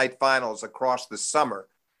Monday night finals across the summer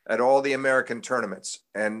at all the American tournaments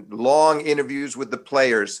and long interviews with the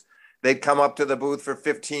players. They'd come up to the booth for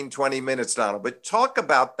 15, 20 minutes, Donald. But talk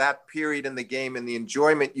about that period in the game and the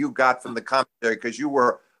enjoyment you got from the commentary, because you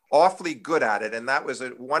were awfully good at it. And that was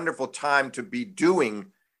a wonderful time to be doing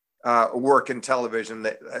work in television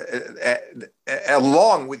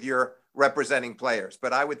along with your representing players.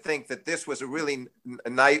 But I would think that this was a really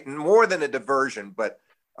night, more than a diversion, but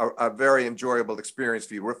a very enjoyable experience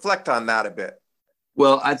for you. Reflect on that a bit.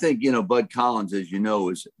 Well, I think, Bud Collins, as you know,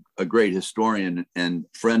 is a great historian and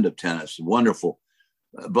friend of tennis. Wonderful.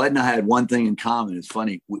 Bud and I had one thing in common. It's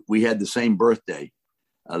funny. We had the same birthday,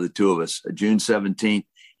 the two of us, June 17th.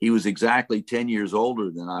 He was exactly 10 years older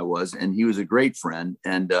than I was, and he was a great friend.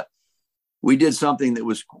 And we did something that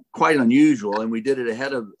was quite unusual, and we did it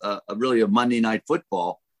ahead of really a Monday Night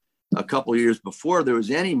Football. A couple of years before there was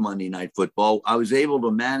any Monday Night Football, I was able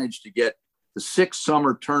to manage to get the 6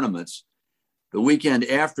 summer tournaments the weekend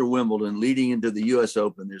after Wimbledon, leading into the U.S.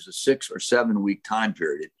 Open. There's a 6 or 7 week time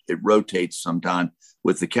period. It rotates sometime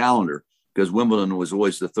with the calendar because Wimbledon was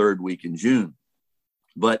always the 3rd week in June.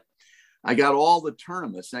 But I got all the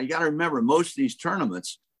tournaments. Now, you got to remember, most of these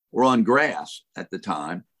tournaments were on grass at the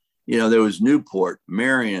time. There was Newport,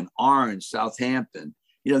 Marion, Orange, Southampton.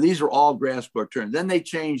 These were all grass court tournaments. Then they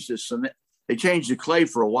changed the cement. They changed the clay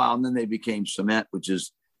for a while, and then they became cement, which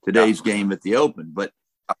is today's game at the Open. But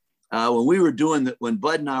when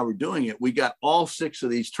Bud and I were doing it, we got all 6 of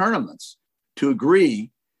these tournaments to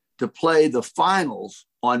agree to play the finals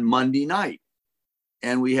on Monday night.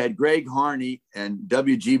 And we had Greg Harney and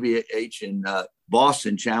WGBH in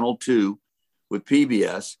Boston, Channel 2 with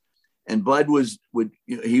PBS. And Bud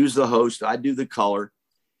he was the host. I'd do the color.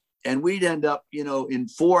 And we'd end up, in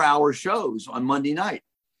 4-hour shows on Monday night.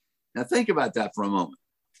 Now think about that for a moment.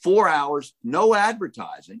 4 hours, no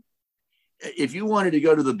advertising. If you wanted to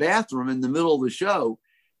go to the bathroom in the middle of the show,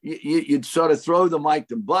 you'd sort of throw the mic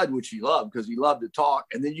to Bud, which he loved because he loved to talk.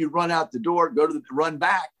 And then you'd run out the door, run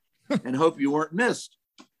back and hope you weren't missed.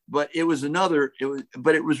 But it was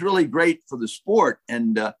really great for the sport.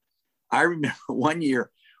 And I remember one year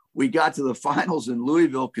we got to the finals in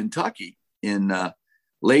Louisville, Kentucky in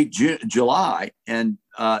late July. And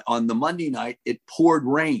on the Monday night, it poured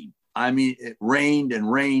rain. I mean, it rained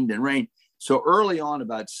and rained and rained. So early on,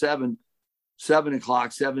 about 7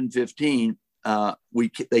 o'clock, 7:15,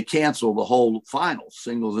 they canceled the whole finals,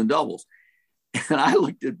 singles and doubles. And I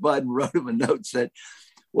looked at Bud and wrote him a note, said,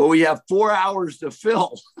 well, we have 4 hours to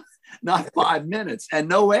fill, not 5 minutes, and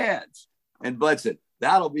no ads. And Bud said,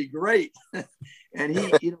 that'll be great. And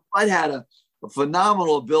Bud had a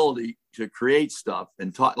phenomenal ability to create stuff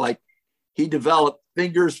and talk. Like, he developed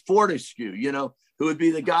Fingers Fortescue, who would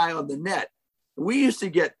be the guy on the net. We used to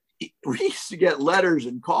get letters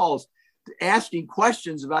and calls asking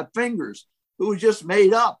questions about Fingers, who was just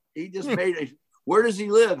made up. He just where does he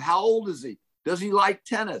live? How old is he? Does he like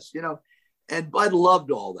tennis? And Bud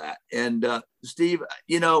loved all that. And Steve,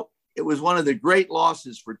 it was one of the great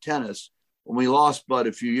losses for tennis when we lost Bud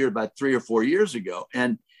a few years, about 3 or 4 years ago.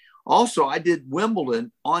 And also, I did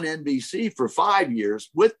Wimbledon on NBC for 5 years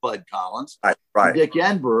with Bud Collins, right. Dick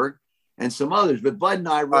Enberg, and some others. But Bud and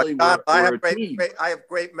I really were a team. I have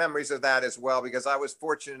great memories of that as well, because I was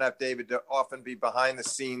fortunate enough, David, to often be behind the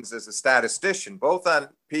scenes as a statistician, both on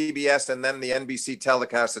PBS and then the NBC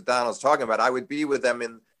telecast that Donald's talking about. I would be with them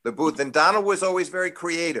in the booth. And Donald was always very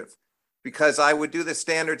creative, because I would do the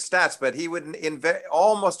standard stats, but he would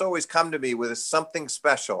almost always come to me with something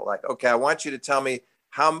special. Like, okay, I want you to tell me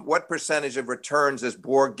what percentage of returns is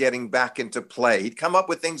Borg getting back into play. He'd come up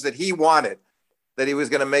with things that he wanted, that he was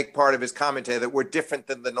going to make part of his commentary, that were different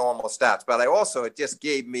than the normal stats. But it just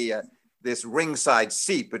gave me this ringside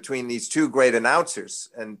seat between these two great announcers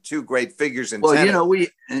and two great figures in tennis.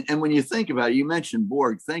 And when you think about it, you mentioned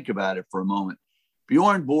Borg, think about it for a moment.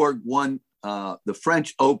 Bjorn Borg won the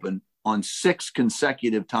French Open on 6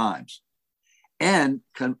 consecutive times. And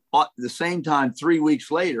at the same time, 3 weeks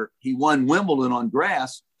later, he won Wimbledon on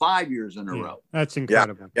grass 5 years in a row. That's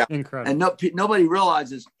incredible. Yeah. Incredible. And nobody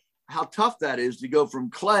realizes how tough that is to go from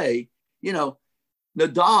clay.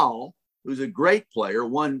 Nadal, who's a great player,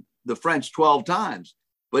 won the French 12 times,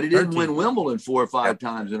 but he didn't win Wimbledon 4 or 5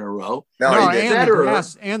 times in a row.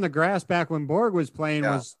 And the grass back when Borg was playing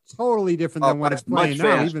was totally different than what it's playing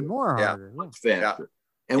now, even more harder. Much faster.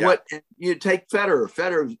 And you take Federer.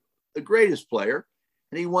 Federer's the greatest player,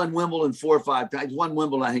 and he won Wimbledon 4 or 5 times. He won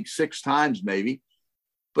Wimbledon, I think, 6 times maybe,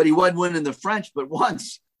 but he wasn't winning the French but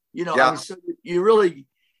once. So you really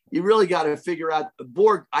got to figure out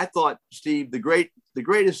Borg. I thought, Steve, the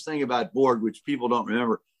greatest thing about Borg, which people don't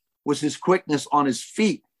remember, was his quickness on his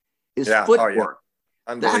feet, his footwork.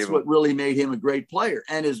 That's what really made him a great player,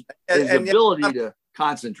 and his ability to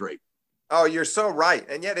concentrate. Oh, you're so right.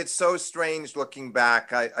 And yet it's so strange looking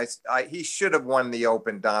back. He should have won the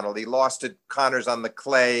Open, Donald. He lost to Connors on the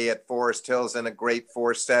clay at Forest Hills in a great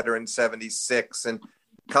 4-setter in 76. And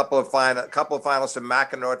a couple of finals to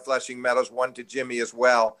McEnroe at Flushing Meadows, one to Jimmy as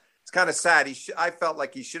well. It's kind of sad. I felt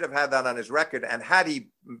like he should have had that on his record. And had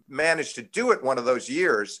he managed to do it one of those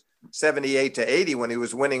years, 78 to 80, when he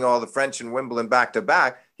was winning all the French and Wimbledon back to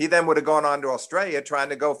back, he then would have gone on to Australia trying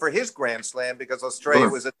to go for his Grand Slam, because Australia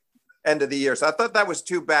was at end of the year. So I thought that was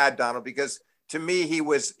too bad, Donald, because to me, he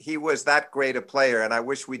was that great a player, and I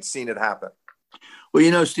wish we'd seen it happen.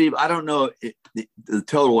 Well, Steve, I don't know the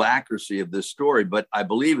total accuracy of this story, but I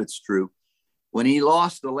believe it's true. When he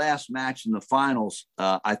lost the last match in the finals,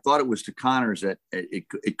 I thought it was to Connors.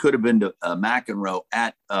 It could have been to McEnroe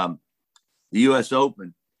at the U.S.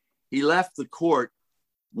 Open. He left the court,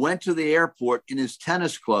 went to the airport in his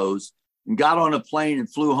tennis clothes, and got on a plane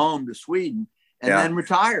and flew home to Sweden, and then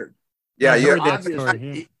retired. Yeah, you're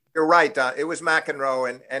right, Don. It was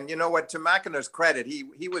McEnroe, and you know what? To McEnroe's credit,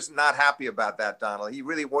 he was not happy about that, Donald. He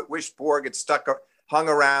really wished Borg had hung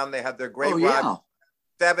around. They had their great rivalry,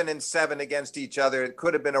 7-7 against each other. It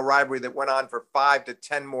could have been a rivalry that went on for 5 to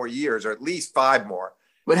 10 more years, or at least 5 more.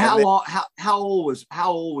 But how old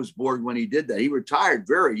was Borg when he did that? He retired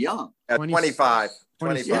very young. At 25.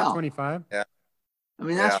 25. Yeah. I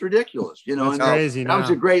mean, that's ridiculous. That's crazy. That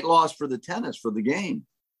was a great loss for the tennis, for the game.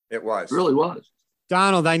 It was. It really was.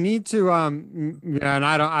 Donald, I need to and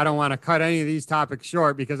I don't want to cut any of these topics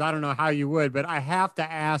short, because I don't know how you would, but I have to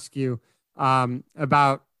ask you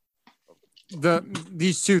about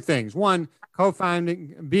these two things. One,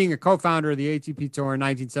 being a co-founder of the ATP Tour in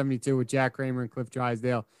 1972 with Jack Kramer and Cliff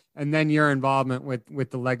Drysdale, and then your involvement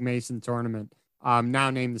with the Legg Mason tournament, now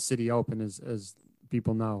named the City Open, as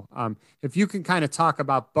people know. If you can kind of talk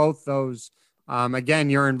about both those, again,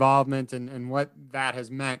 your involvement and what that has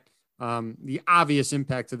meant, the obvious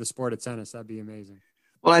impact to the sport of tennis, that'd be amazing.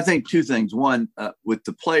 Well, I think 2 things. One, with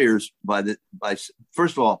the players,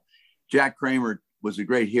 first of all, Jack Kramer was a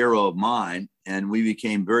great hero of mine, and we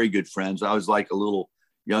became very good friends. I was like a little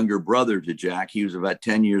younger brother to Jack. He was about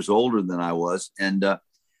 10 years older than I was. And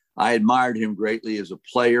I admired him greatly as a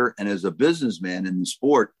player and as a businessman in the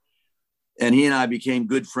sport. And he and I became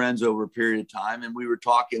good friends over a period of time. And we were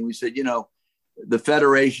talking, we said, the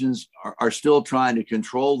federations are still trying to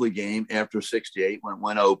control the game after 68 when it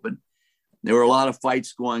went open. There were a lot of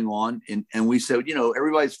fights going on. And we said,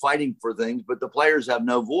 everybody's fighting for things, but the players have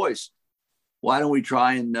no voice. Why don't we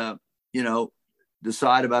try and,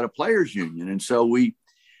 decide about a players union? And so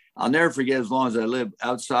I'll never forget, as long as I live,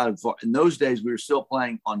 outside of, in those days, we were still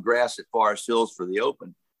playing on grass at Forest Hills for the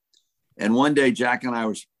Open. And one day, Jack and I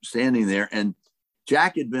were standing there, and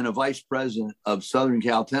Jack had been a vice president of Southern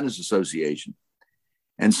Cal Tennis Association.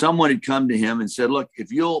 And someone had come to him and said, look,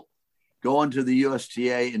 if you'll go into the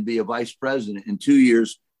USTA and be a vice president in 2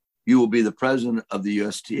 years, you will be the president of the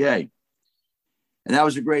USTA. And that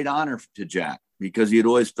was a great honor to Jack, because he had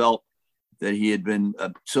always felt that he had been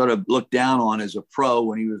sort of looked down on as a pro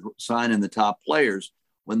when he was signing the top players,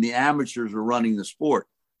 when the amateurs were running the sport.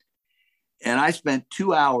 And I spent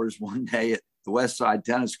 2 hours one day at the West Side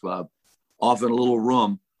Tennis Club, off in a little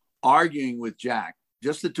room, arguing with Jack,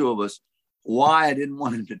 just the two of us, why I didn't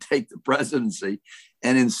want him to take the presidency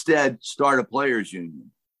and instead start a players union.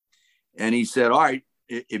 And he said, all right,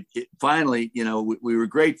 finally, we were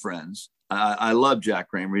great friends. I love Jack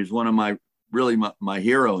Kramer. He's one of my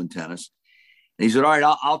hero in tennis. And he said, all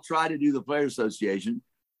right, I'll try to do the Players Association,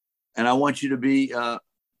 and I want you to be,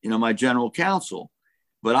 my general counsel,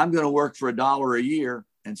 but I'm going to work for $1 a year.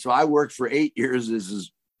 And so I worked for 8 years as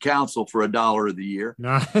his counsel for $1 of the year.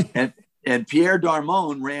 Nice. And Pierre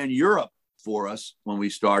Darmon ran Europe for us when we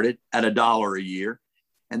started at $1 a year.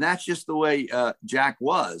 And that's just the way Jack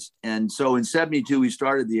was. And so in 72, we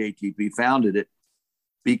started the ATP, founded it,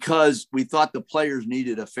 because we thought the players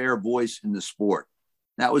needed a fair voice in the sport.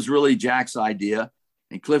 That was really Jack's idea.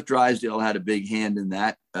 And Cliff Drysdale had a big hand in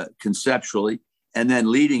that conceptually, and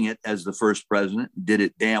then leading it as the first president, did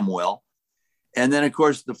it damn well. And then, of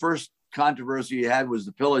course, the first controversy he had was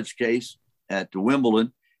the Pilic case at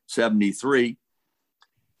Wimbledon, 73.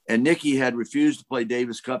 And Nicky had refused to play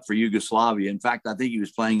Davis Cup for Yugoslavia. In fact, I think he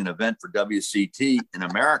was playing an event for WCT in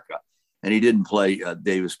America, and he didn't play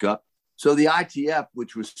Davis Cup. So the ITF,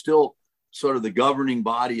 which was still sort of the governing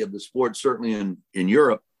body of the sport, certainly in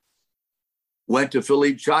Europe, went to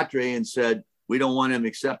Philippe Chatrier and said, we don't want him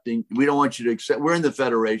accepting. We don't want you to accept. We're in the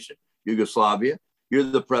Federation, Yugoslavia. You're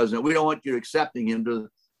the president. We don't want you accepting him to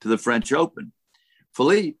the French Open.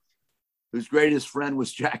 Philippe, whose greatest friend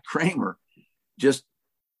was Jack Kramer, just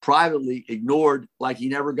privately ignored, like he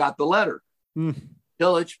never got the letter.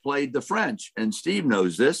 Pilic played the French, and Steve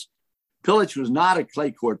knows this. Pilic was not a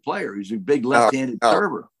clay court player. He's a big left-handed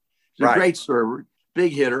server. He's a great server,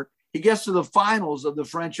 big hitter. He gets to the finals of the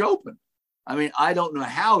French Open. I mean, I don't know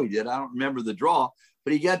how he did. I don't remember the draw,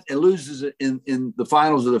 but he gets and loses it in the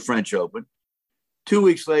finals of the French Open. 2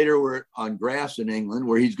 weeks later, we're on grass in England,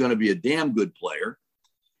 where he's going to be a damn good player.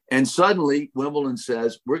 And suddenly Wimbledon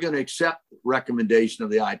says, we're going to accept the recommendation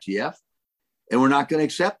of the ITF, and we're not going to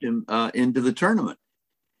accept him into the tournament.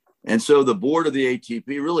 And so the board of the ATP,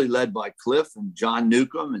 really led by Cliff and John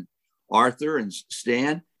Newcomb and Arthur and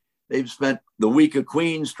Stan, they've spent the week of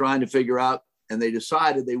Queens trying to figure out, and they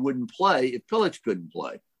decided they wouldn't play if Pilic couldn't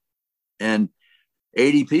play. And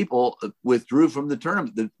 80 people withdrew from the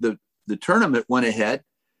tournament. The tournament went ahead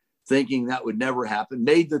thinking that would never happen,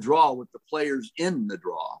 made the draw with the players in the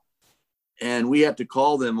draw. And we had to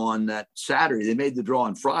call them on that Saturday. They made the draw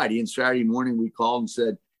on Friday, and Saturday morning we called and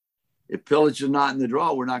said, if Pilic is not in the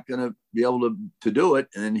draw, we're not going to be able to do it.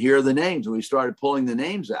 And then here are the names. And we started pulling the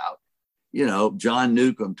names out. John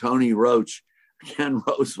Newcomb, Tony Roach, Ken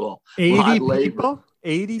Rosewall, 80 people?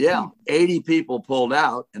 80 people? 80 people pulled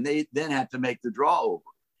out, and they then had to make the draw over.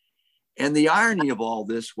 And the irony of all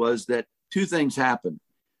this was that two things happened.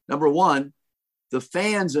 Number one, the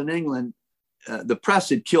fans in England, the press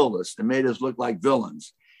had killed us and made us look like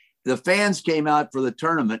villains. The fans came out for the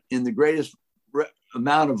tournament in the greatest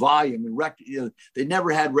amount of volume, and they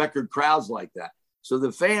never had record crowds like that. So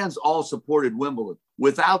the fans all supported Wimbledon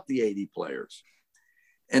without the 80 players.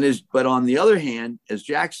 But on the other hand, as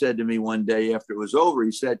Jack said to me one day after it was over,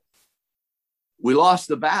 he said, we lost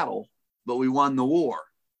the battle, but we won the war.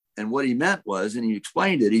 And what he meant was, and he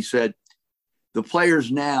explained it, he said, the players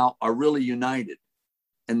now are really united,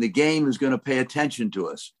 and the game is going to pay attention to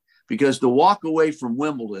us, because to walk away from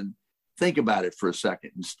Wimbledon, think about it for a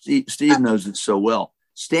second. And Steve knows it so well.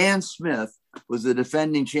 Stan Smith was the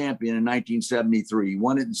defending champion in 1973. He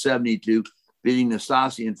won it in 72, beating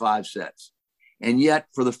Nastase in 5 sets. And yet,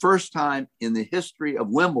 for the first time in the history of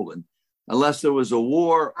Wimbledon, unless there was a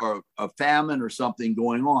war or a famine or something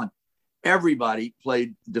going on, everybody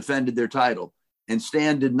defended their title, and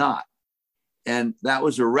Stan did not. And that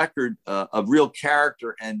was a record of real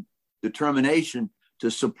character and determination to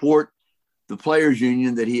support the players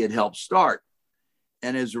union that he had helped start.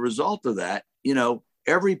 And as a result of that,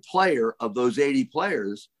 every player of those 80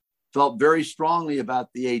 players felt very strongly about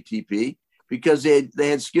the ATP because they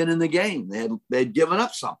had skin in the game. They'd given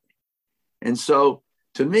up something. And so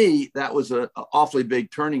to me, that was an awfully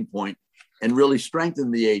big turning point and really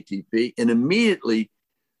strengthened the ATP. And immediately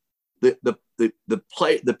the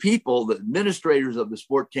people, the administrators of the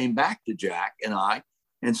sport came back to Jack and I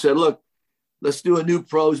and said, look, let's do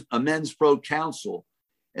a men's pro council,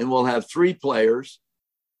 and we'll have 3 players,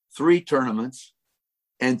 3 tournaments,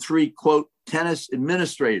 and 3, quote, tennis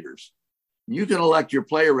administrators. You can elect your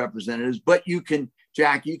player representatives, but you can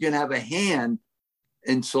have a hand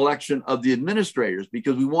in selection of the administrators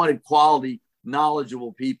because we wanted quality,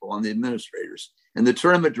 knowledgeable people on the administrators. And the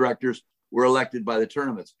tournament directors were elected by the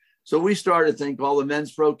tournaments. So we started a thing called the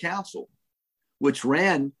Men's Pro Council, which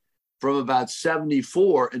ran from about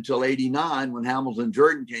 74 until 89 when Hamilton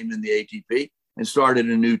Jordan came in the ATP and started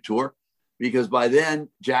a new tour, because by then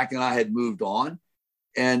Jack and I had moved on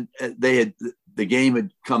and the game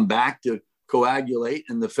had come back to coagulate,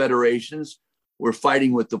 and the federations were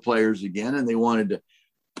fighting with the players again, and they wanted to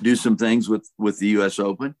do some things with the US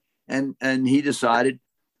Open. And he decided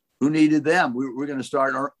who needed them. We're going to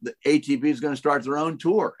start the ATP is going to start their own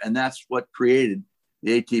tour. And that's what created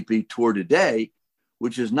the ATP Tour today,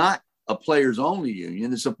 which is not a players only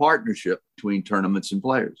union. It's a partnership between tournaments and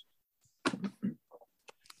players.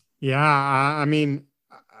 Yeah. I mean,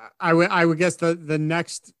 I would guess the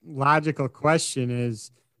next logical question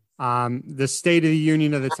is the state of the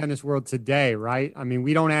union of the tennis world today, right? I mean,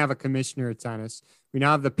 we don't have a commissioner of tennis. We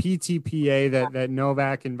now have the PTPA that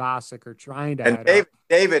Novak and Vasek are trying to head up.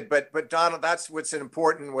 David, but Donald, that's what's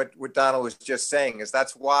important. What Donald was just saying is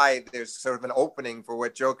that's why there's sort of an opening for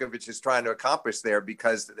what Djokovic is trying to accomplish there,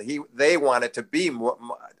 because they want it to be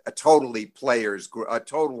a total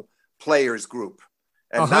players group.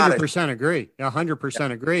 And 100% agree.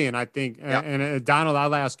 100% agree. And I think, and Donald,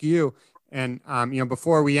 I'll ask you, and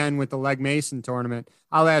before we end with the Legg Mason tournament,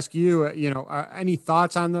 I'll ask you, any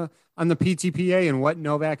thoughts on the PTPA and what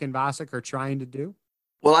Novak and Vasek are trying to do?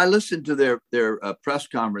 Well, I listened to their press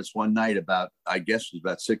conference one night about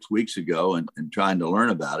 6 weeks ago and trying to learn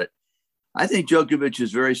about it. I think Djokovic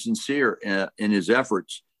is very sincere in his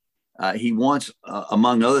efforts. He wants,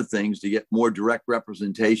 among other things, to get more direct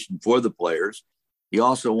representation for the players. He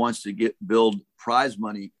also wants to build prize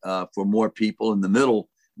money for more people in the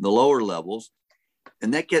lower levels.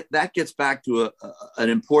 And that gets back to an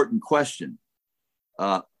important question.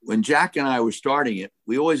 When Jack and I were starting it,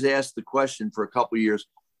 we always asked the question for a couple of years,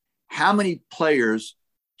 how many players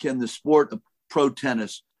can the sport of pro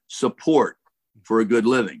tennis support for a good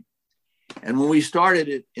living? And when we started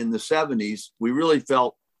it in the 70s, we really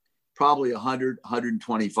felt probably 100,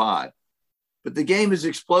 125. But the game has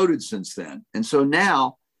exploded since then. And so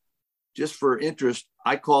now, just for interest,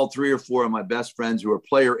 I called 3 or 4 of my best friends who are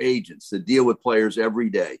player agents that deal with players every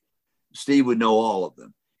day. Steve would know all of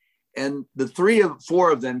them. And the 3 or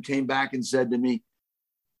 4 of them came back and said to me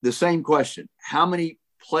the same question: how many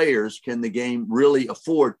players can the game really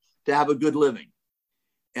afford to have a good living?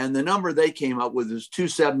 And the number they came up with is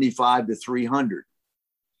 275 to 300.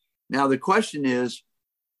 Now, the question is,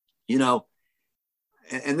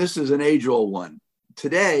 and this is an age-old one.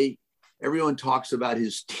 Today, everyone talks about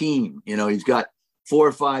his team. He's got 4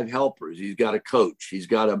 or 5 helpers. He's got a coach. He's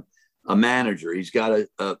got a manager. He's got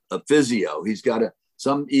a physio. He's got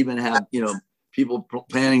some even have, people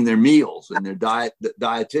planning their meals and their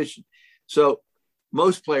dietitian. So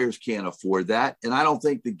most players can't afford that. And I don't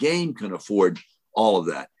think the game can afford all of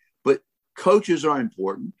that. But coaches are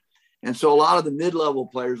important. And so a lot of the mid-level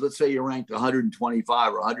players, let's say you're ranked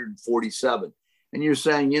 125 or 147, and you're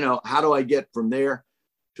saying, how do I get from there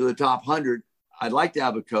to the top 100? I'd like to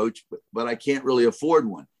have a coach, but I can't really afford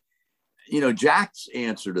one. Jack's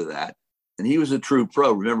answer to that, and he was a true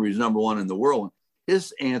pro. Remember, he's number 1 in the world.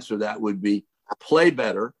 His answer to that would be play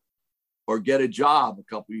better or get a job a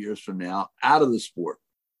couple of years from now out of the sport.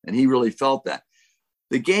 And he really felt that.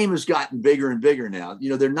 The game has gotten bigger and bigger now.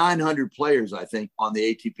 There are 900 players, I think, on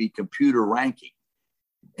the ATP computer ranking.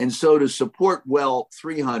 And so to support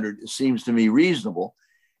 300 seems to me reasonable.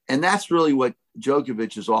 And that's really what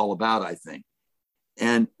Djokovic is all about, I think.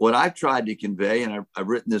 And what I've tried to convey, and I've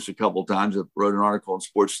written this a couple of times, I wrote an article in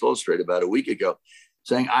Sports Illustrated about a week ago,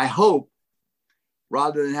 saying, I hope,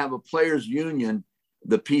 rather than have a players union,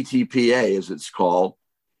 the PTPA as it's called,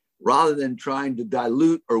 rather than trying to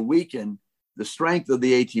dilute or weaken the strength of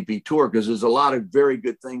the ATP Tour, because there's a lot of very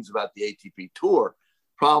good things about the ATP Tour.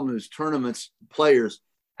 Problem is tournaments, players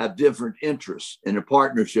have different interests. In a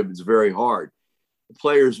partnership, it's very hard. The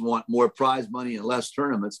players want more prize money and less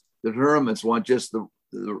tournaments. The tournaments want just the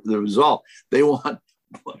result. They want,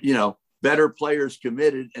 better players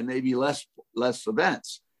committed and maybe less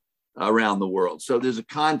events around the world. So there's a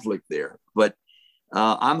conflict there. But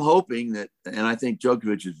I'm hoping that, and I think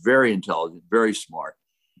Djokovic is very intelligent, very smart.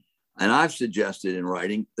 And I've suggested in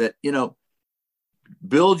writing that,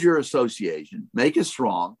 build your association, make it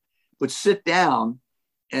strong, but sit down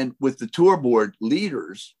and with the tour board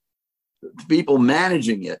leaders, the people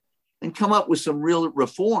managing it, and come up with some real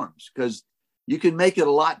reforms, because you can make it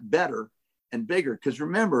a lot better and bigger. Because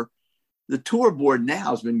remember, the tour board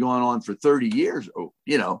now has been going on for 30 years.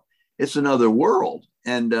 It's another world.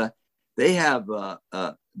 And they have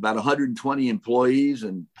about 120 employees,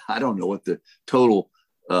 and I don't know what the total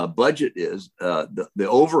budget is. The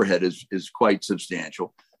overhead is quite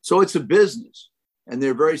substantial. So it's a business, and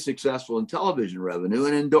they're very successful in television revenue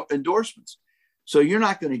and endorsements. So you're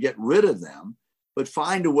not going to get rid of them, but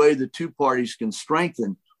find a way the two parties can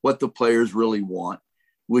strengthen what the players really want,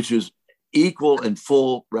 which is equal and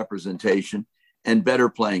full representation and better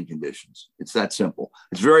playing conditions. It's that simple.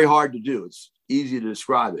 It's very hard to do. It's easy to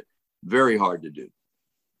describe it. Very hard to do.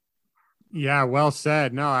 Yeah, well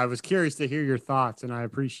said. No, I was curious to hear your thoughts, and I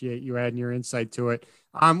appreciate you adding your insight to it.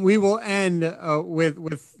 We will end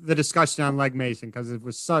with the discussion on Legg Mason, because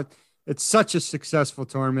it's such a successful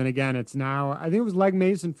tournament. Again, it's now, I think it was Legg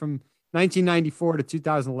Mason from 1994 to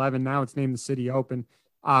 2011. Now it's named the City Open.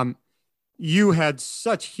 You had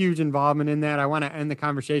such huge involvement in that. I want to end the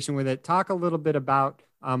conversation with it. Talk a little bit about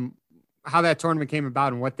how that tournament came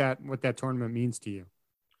about and what that tournament means to you.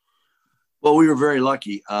 Well, we were very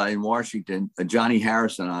lucky in Washington. Johnny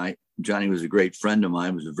Harris and I, Johnny was a great friend of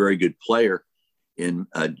mine, was a very good player in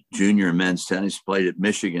junior and men's tennis, played at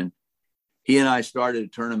Michigan. He and I started a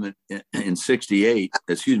tournament in 69.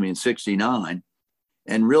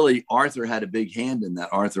 And really, Arthur had a big hand in that,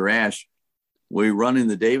 Arthur Ashe. We were running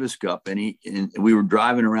the Davis Cup, and we were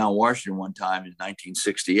driving around Washington one time in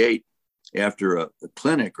 1968 after a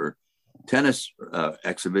clinic or tennis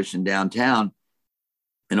exhibition downtown.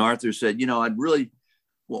 And Arthur said,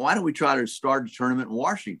 why don't we try to start a tournament in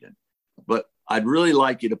Washington? But I'd really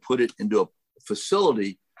like you to put it into a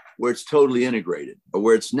facility where it's totally integrated, or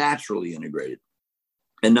where it's naturally integrated,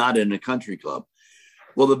 and not in a country club.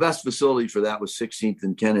 Well, the best facility for that was 16th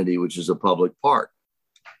and Kennedy, which is a public park.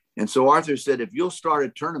 And so Arthur said, if you'll start a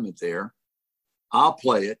tournament there, I'll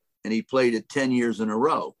play it. And he played it 10 years in a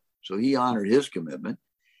row. So he honored his commitment.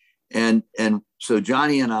 And so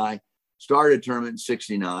Johnny and I started a tournament in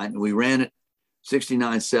 69, and we ran it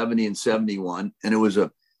 69, 70, and 71. And it was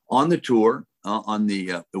on the tour, on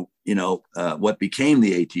the, what became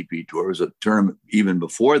the ATP Tour. It was a tournament even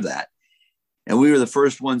before that. And we were the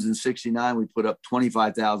first ones in 69. We put up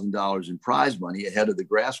 $25,000 in prize money ahead of the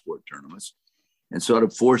grass court tournaments, and sort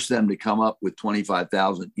of forced them to come up with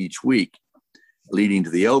 $25,000 each week leading to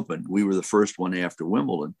the Open. We were the first one after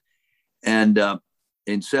Wimbledon. And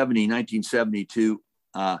in 1972,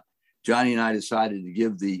 Johnny and I decided to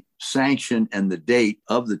give the sanction and the date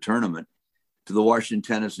of the tournament to the Washington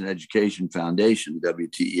Tennis and Education Foundation, the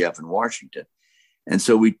WTEF in Washington. And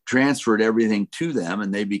so we transferred everything to them,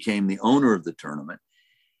 and they became the owner of the tournament.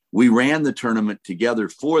 We ran the tournament together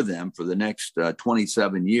for them for the next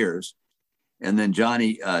 27 years. And then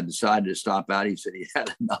Johnny decided to stop out. He said he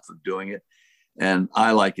had enough of doing it. And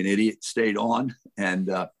I, like an idiot, stayed on.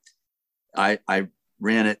 And I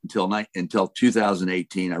ran it until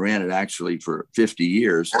 2018. I ran it actually for 50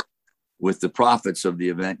 years, with the profits of the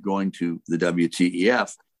event going to the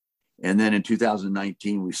WTEF. And then in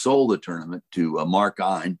 2019, we sold the tournament to Mark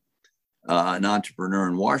Ein, an entrepreneur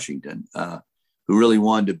in Washington, who really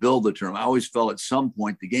wanted to build the tournament. I always felt at some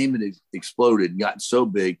point the game had exploded and gotten so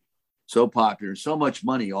big, so popular, so much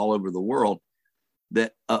money all over the world,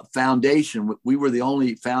 that a foundation, we were the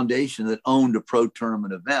only foundation that owned a pro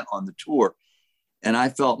tournament event on the tour. And I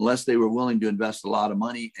felt unless they were willing to invest a lot of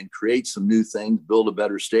money and create some new things, build a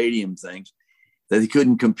better stadium, things, that they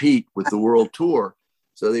couldn't compete with the world tour.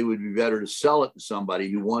 So they would be better to sell it to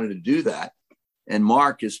somebody who wanted to do that. And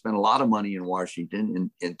Mark has spent a lot of money in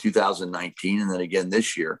Washington in 2019. And then again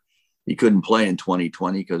this year. He couldn't play in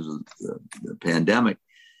 2020 because of the pandemic.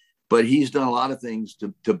 But he's done a lot of things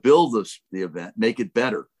to build the event, make it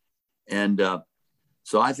better. And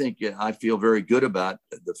so I think I feel very good about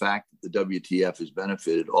the fact that the WTF has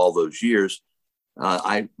benefited all those years.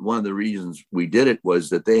 One of the reasons we did it was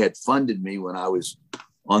that they had funded me when I was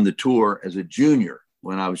on the tour as a junior,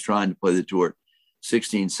 when I was trying to play the tour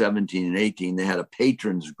 16, 17, and 18. They had a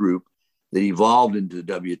patrons group that evolved into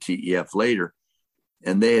the WTEF later.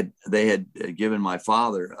 and they had given my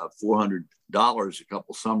father $400 a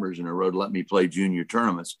couple summers in a row to let me play junior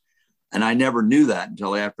tournaments. And I never knew that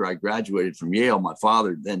until after I graduated from Yale. My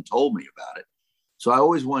father then told me about it. So I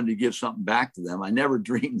always wanted to give something back to them. I never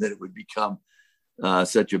dreamed that it would become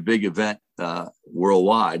such a big event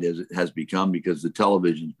worldwide as it has become, because the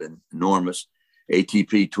television's been enormous.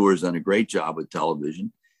 ATP Tour has done a great job with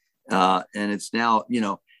television. And it's now, you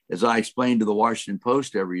know, as I explain to the Washington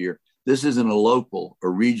Post every year, this isn't a local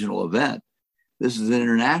or regional event. This is an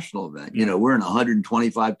international event. You know, we're in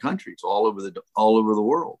 125 countries all over the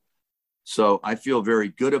world. So I feel very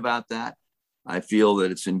good about that. I feel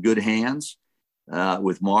that it's in good hands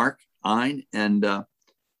with Mark Ein, and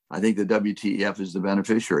I think the WTF is the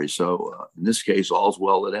beneficiary. So in this case, all's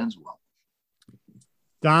well that ends well.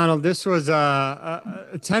 Donald, this was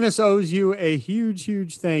tennis owes you a huge,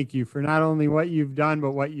 huge thank you for not only what you've done,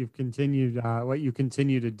 but what you continue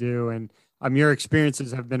to do. And your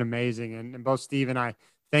experiences have been amazing. And both Steve and I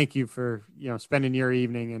thank you for, you know, spending your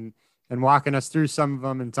evening and walking us through some of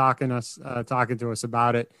them and talking to us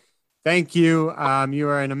about it. Thank you. You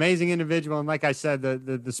are an amazing individual. And like I said,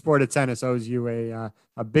 the sport of tennis owes you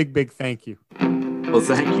a big, big thank you. Well,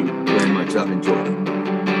 thank you very much. I've enjoyed it.